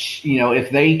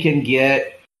 if they can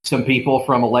get some people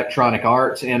from Electronic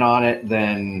Arts in on it,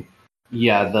 then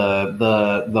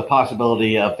the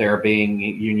possibility of there being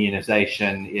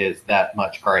unionization is that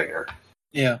much greater.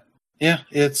 Yeah,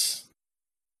 it's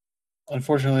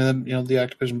unfortunately the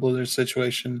Activision Blizzard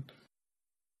situation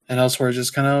and elsewhere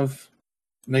just kind of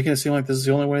making it seem like this is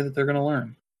the only way that they're going to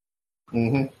learn.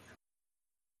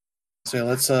 So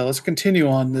let's continue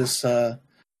on this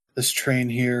train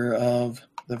here of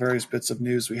the various bits of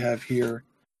news we have here.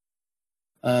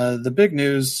 The big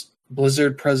news: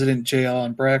 Blizzard president J.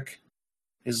 Allen Brack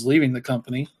is leaving the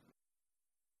company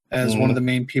as one of the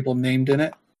main people named in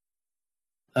it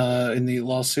in the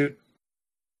lawsuit.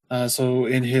 So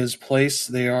in his place,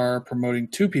 they are promoting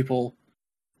two people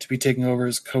to be taking over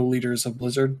as co-leaders of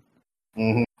Blizzard.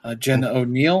 Jen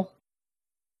O'Neill,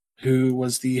 who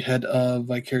was the head of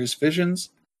Vicarious Visions.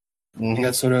 He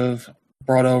got sort of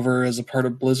brought over as a part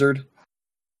of Blizzard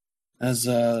as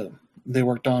they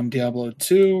worked on Diablo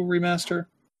 2 remaster.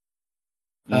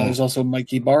 There's also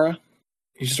Mike Ibarra.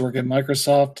 He used to work at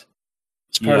Microsoft.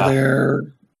 He's part of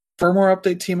their firmware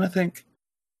update team, I think.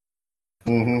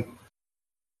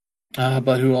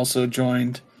 But who also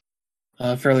joined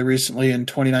fairly recently in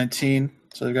 2019.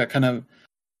 So they've got kind of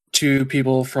two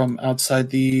people from outside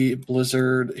the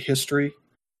Blizzard history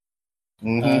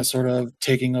sort of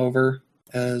taking over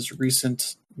as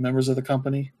recent members of the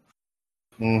company.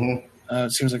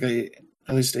 It seems like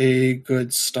at least a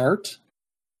good start.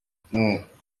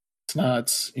 It's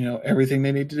not everything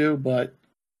they need to do, but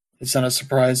it's not a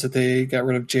surprise that they got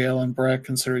rid of J. Allen Brack,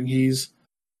 considering he's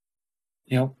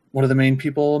one of the main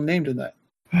people named in that.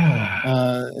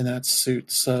 in that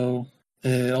suit. So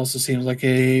it also seems like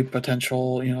a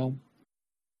potential,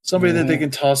 somebody that they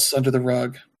can toss under the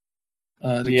rug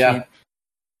to keep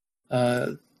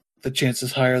the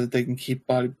chances higher that they can keep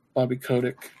Bobby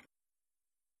Kotick.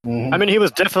 I mean, he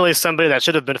was definitely somebody that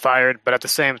should have been fired, but at the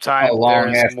same time,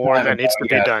 there's more that needs to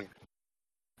be done.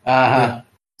 Yeah.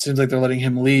 Seems like they're letting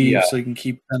him leave so he can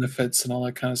keep benefits and all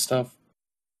that kind of stuff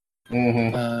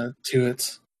to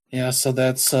it. Yeah, so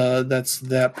that's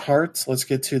that part. Let's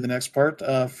get to the next part.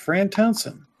 Fran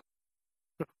Townsend,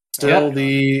 still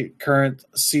the current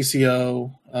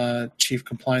CCO, Chief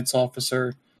Compliance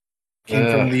Officer,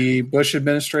 came from the Bush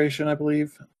administration, I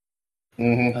believe.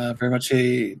 Very much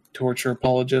a torture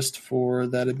apologist for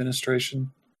that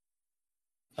administration.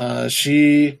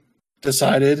 She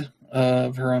decided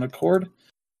of her own accord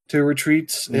to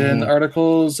retreat in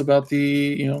articles about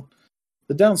the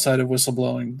downside of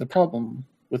whistleblowing, the problem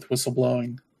with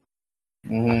whistleblowing.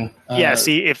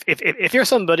 See, if you're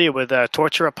somebody with a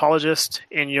torture apologist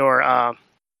in your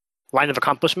line of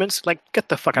accomplishments, like, get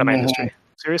the fuck out of my industry.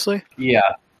 Seriously? Yeah,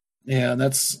 and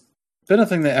that's been a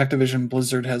thing that Activision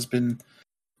Blizzard has been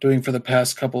doing for the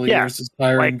past couple of years, is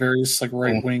hiring various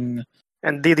right-wing...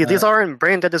 And these aren't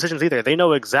brain-dead decisions either. They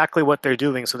know exactly what they're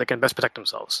doing so they can best protect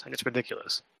themselves, and it's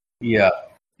ridiculous. Yeah,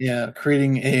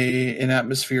 creating an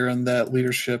atmosphere on that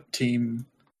leadership team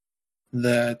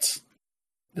that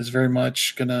is very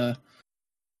much going to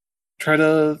try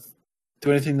to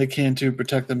do anything they can to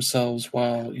protect themselves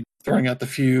while throwing out the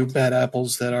few bad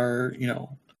apples that are,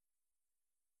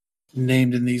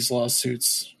 named in these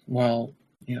lawsuits, while,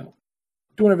 doing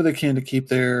whatever they can to keep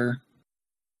their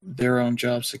own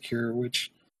job secure,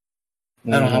 which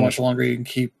I don't know how much longer you can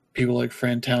keep people like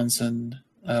Fran Townsend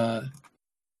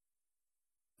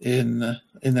in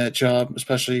that job,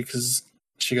 especially because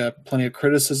she got plenty of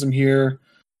criticism here,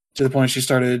 to the point she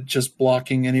started just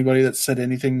blocking anybody that said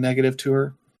anything negative to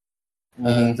her.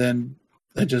 Then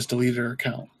they just deleted her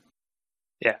account.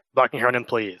 Yeah, blocking her own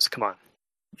employees. Come on.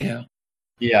 Yeah.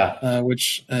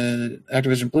 Which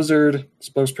Activision Blizzard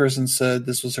spokesperson said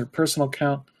this was her personal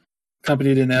account.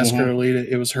 Company didn't ask her to delete it.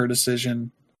 It was her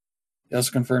decision. They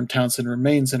also confirmed Townsend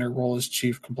remains in her role as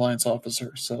Chief Compliance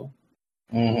Officer. So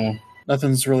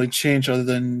nothing's really changed other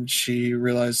than she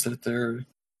realized that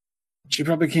she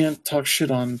probably can't talk shit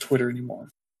on Twitter anymore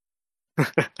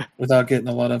without getting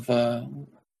a lot of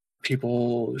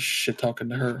people shit talking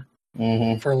to her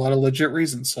for a lot of legit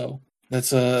reasons. So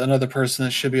that's another person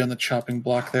that should be on the chopping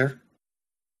block there.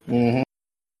 And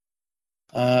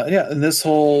this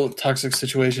whole toxic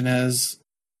situation has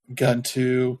gotten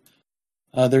to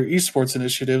their esports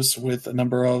initiatives, with a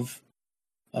number of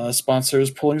sponsors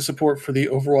pulling support for the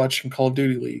Overwatch and Call of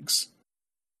Duty leagues.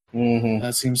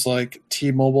 It seems like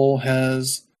T-Mobile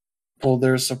has pulled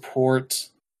their support,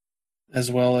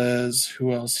 as well as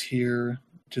who else here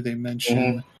do they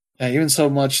mention? Even so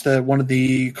much that one of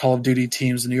the Call of Duty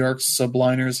teams, the New York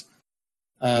Subliners,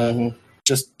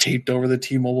 just taped over the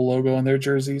T-Mobile logo on their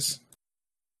jerseys.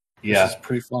 Which is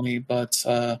pretty funny, but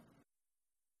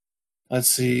let's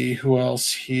see who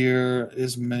else here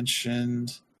is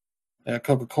mentioned.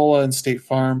 Coca-Cola and State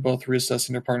Farm both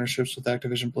reassessing their partnerships with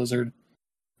Activision Blizzard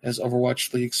as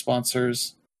Overwatch League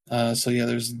sponsors.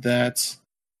 There's that.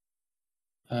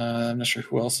 I'm not sure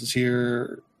who else is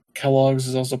here. Kellogg's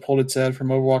has also pulled its ad from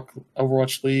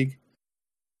Overwatch League.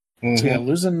 So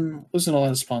losing a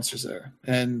lot of sponsors there.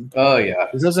 And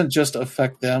it doesn't just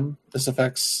affect them. This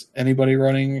affects anybody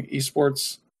running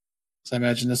esports. So I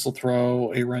imagine this will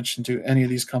throw a wrench into any of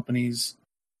these companies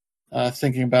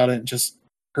thinking about it, and just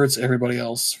hurts everybody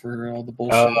else for all the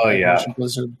bullshit.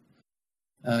 Blizzard.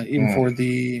 Even for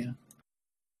the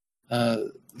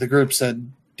groups that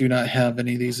do not have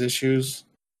any of these issues.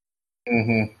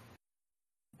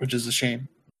 Which is a shame.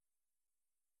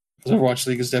 Because Overwatch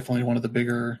League is definitely one of the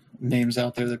bigger names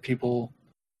out there that people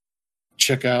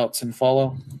check out and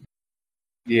follow.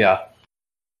 So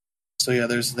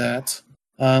there's that.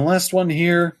 Last one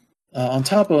here. On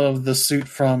top of the suit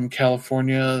from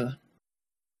California,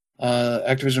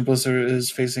 Activision Blizzard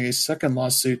is facing a second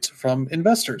lawsuit from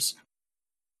investors,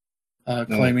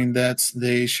 claiming that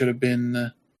they should have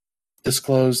been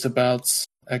disclosed about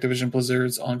Activision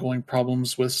Blizzard's ongoing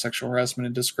problems with sexual harassment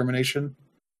and discrimination.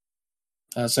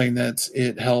 Saying that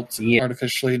it helped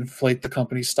artificially inflate the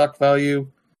company's stock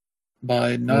value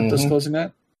by not disclosing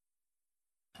that.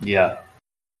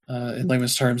 In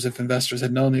layman's terms, if investors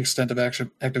had known the extent of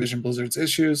Activision Blizzard's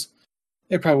issues,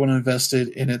 they probably wouldn't have invested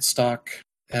in its stock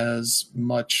as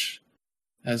much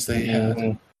as they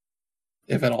had,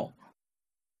 if at all.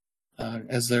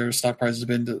 As their stock prices have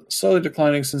been slowly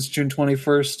declining since June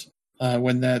 21st,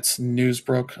 when that news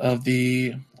broke of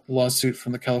the lawsuit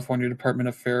from the California Department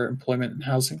of Fair Employment and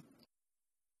Housing.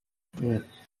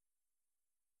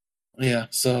 Yeah,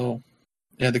 so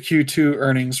the Q2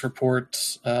 earnings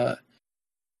report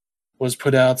was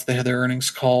put out. They had their earnings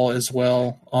call as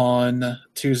well on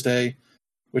Tuesday,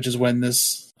 which is when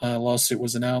this lawsuit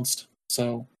was announced.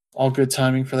 So all good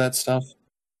timing for that stuff.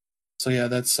 So yeah,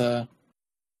 that's a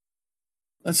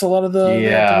lot of the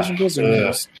Activision Blizzard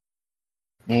news.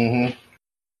 Mm-hmm.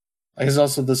 I guess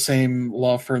also the same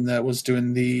law firm that was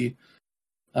doing the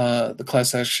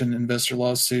class action investor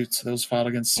lawsuits that was filed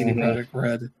against CD Projekt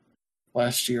Red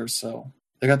last year. So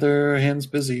they got their hands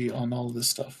busy on all of this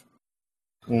stuff.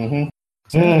 Mm-hmm.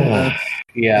 So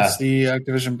that's the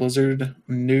Activision Blizzard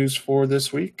news for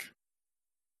this week.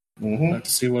 Mm-hmm. To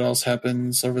see what else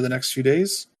happens over the next few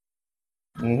days.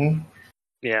 Mm-hmm.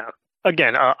 Yeah.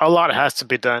 Again, a lot has to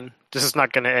be done. This is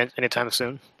not going to end anytime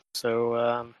soon.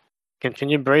 So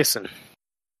continue bracing.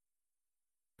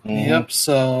 Mm-hmm. Yep.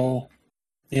 So,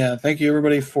 yeah, thank you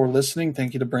everybody for listening.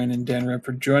 Thank you to Brandon and Dan Rep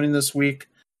for joining this week.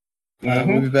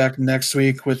 We'll be back next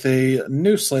week with a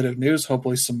new slate of news.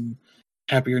 Hopefully some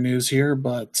happier news here,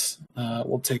 but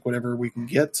we'll take whatever we can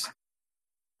get.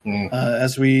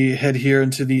 As we head here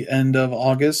into the end of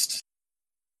August,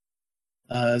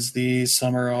 as the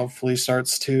summer hopefully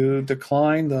starts to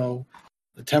decline, though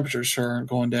the temperatures sure aren't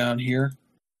going down here.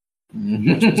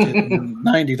 It's supposed to hit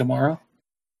 90 tomorrow.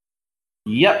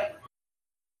 Yep.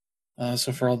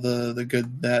 So for all the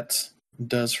good that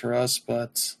does for us,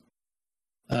 but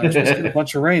we're supposed to get a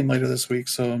bunch of rain later this week,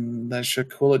 so that should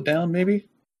cool it down, maybe.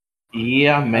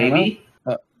 Yeah, maybe.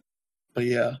 But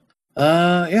yeah,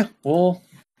 we'll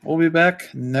be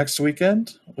back next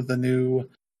weekend with a new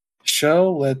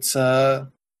show. Let's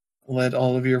let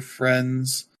all of your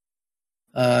friends,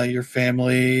 your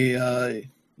family,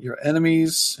 your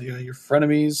enemies, your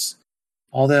frenemies,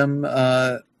 all them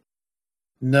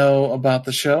know about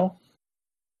the show.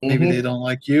 Maybe they don't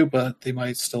like you, but they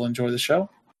might still enjoy the show.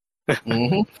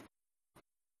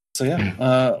 So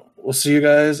yeah, we'll see you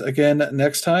guys again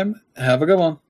next time. Have a good one.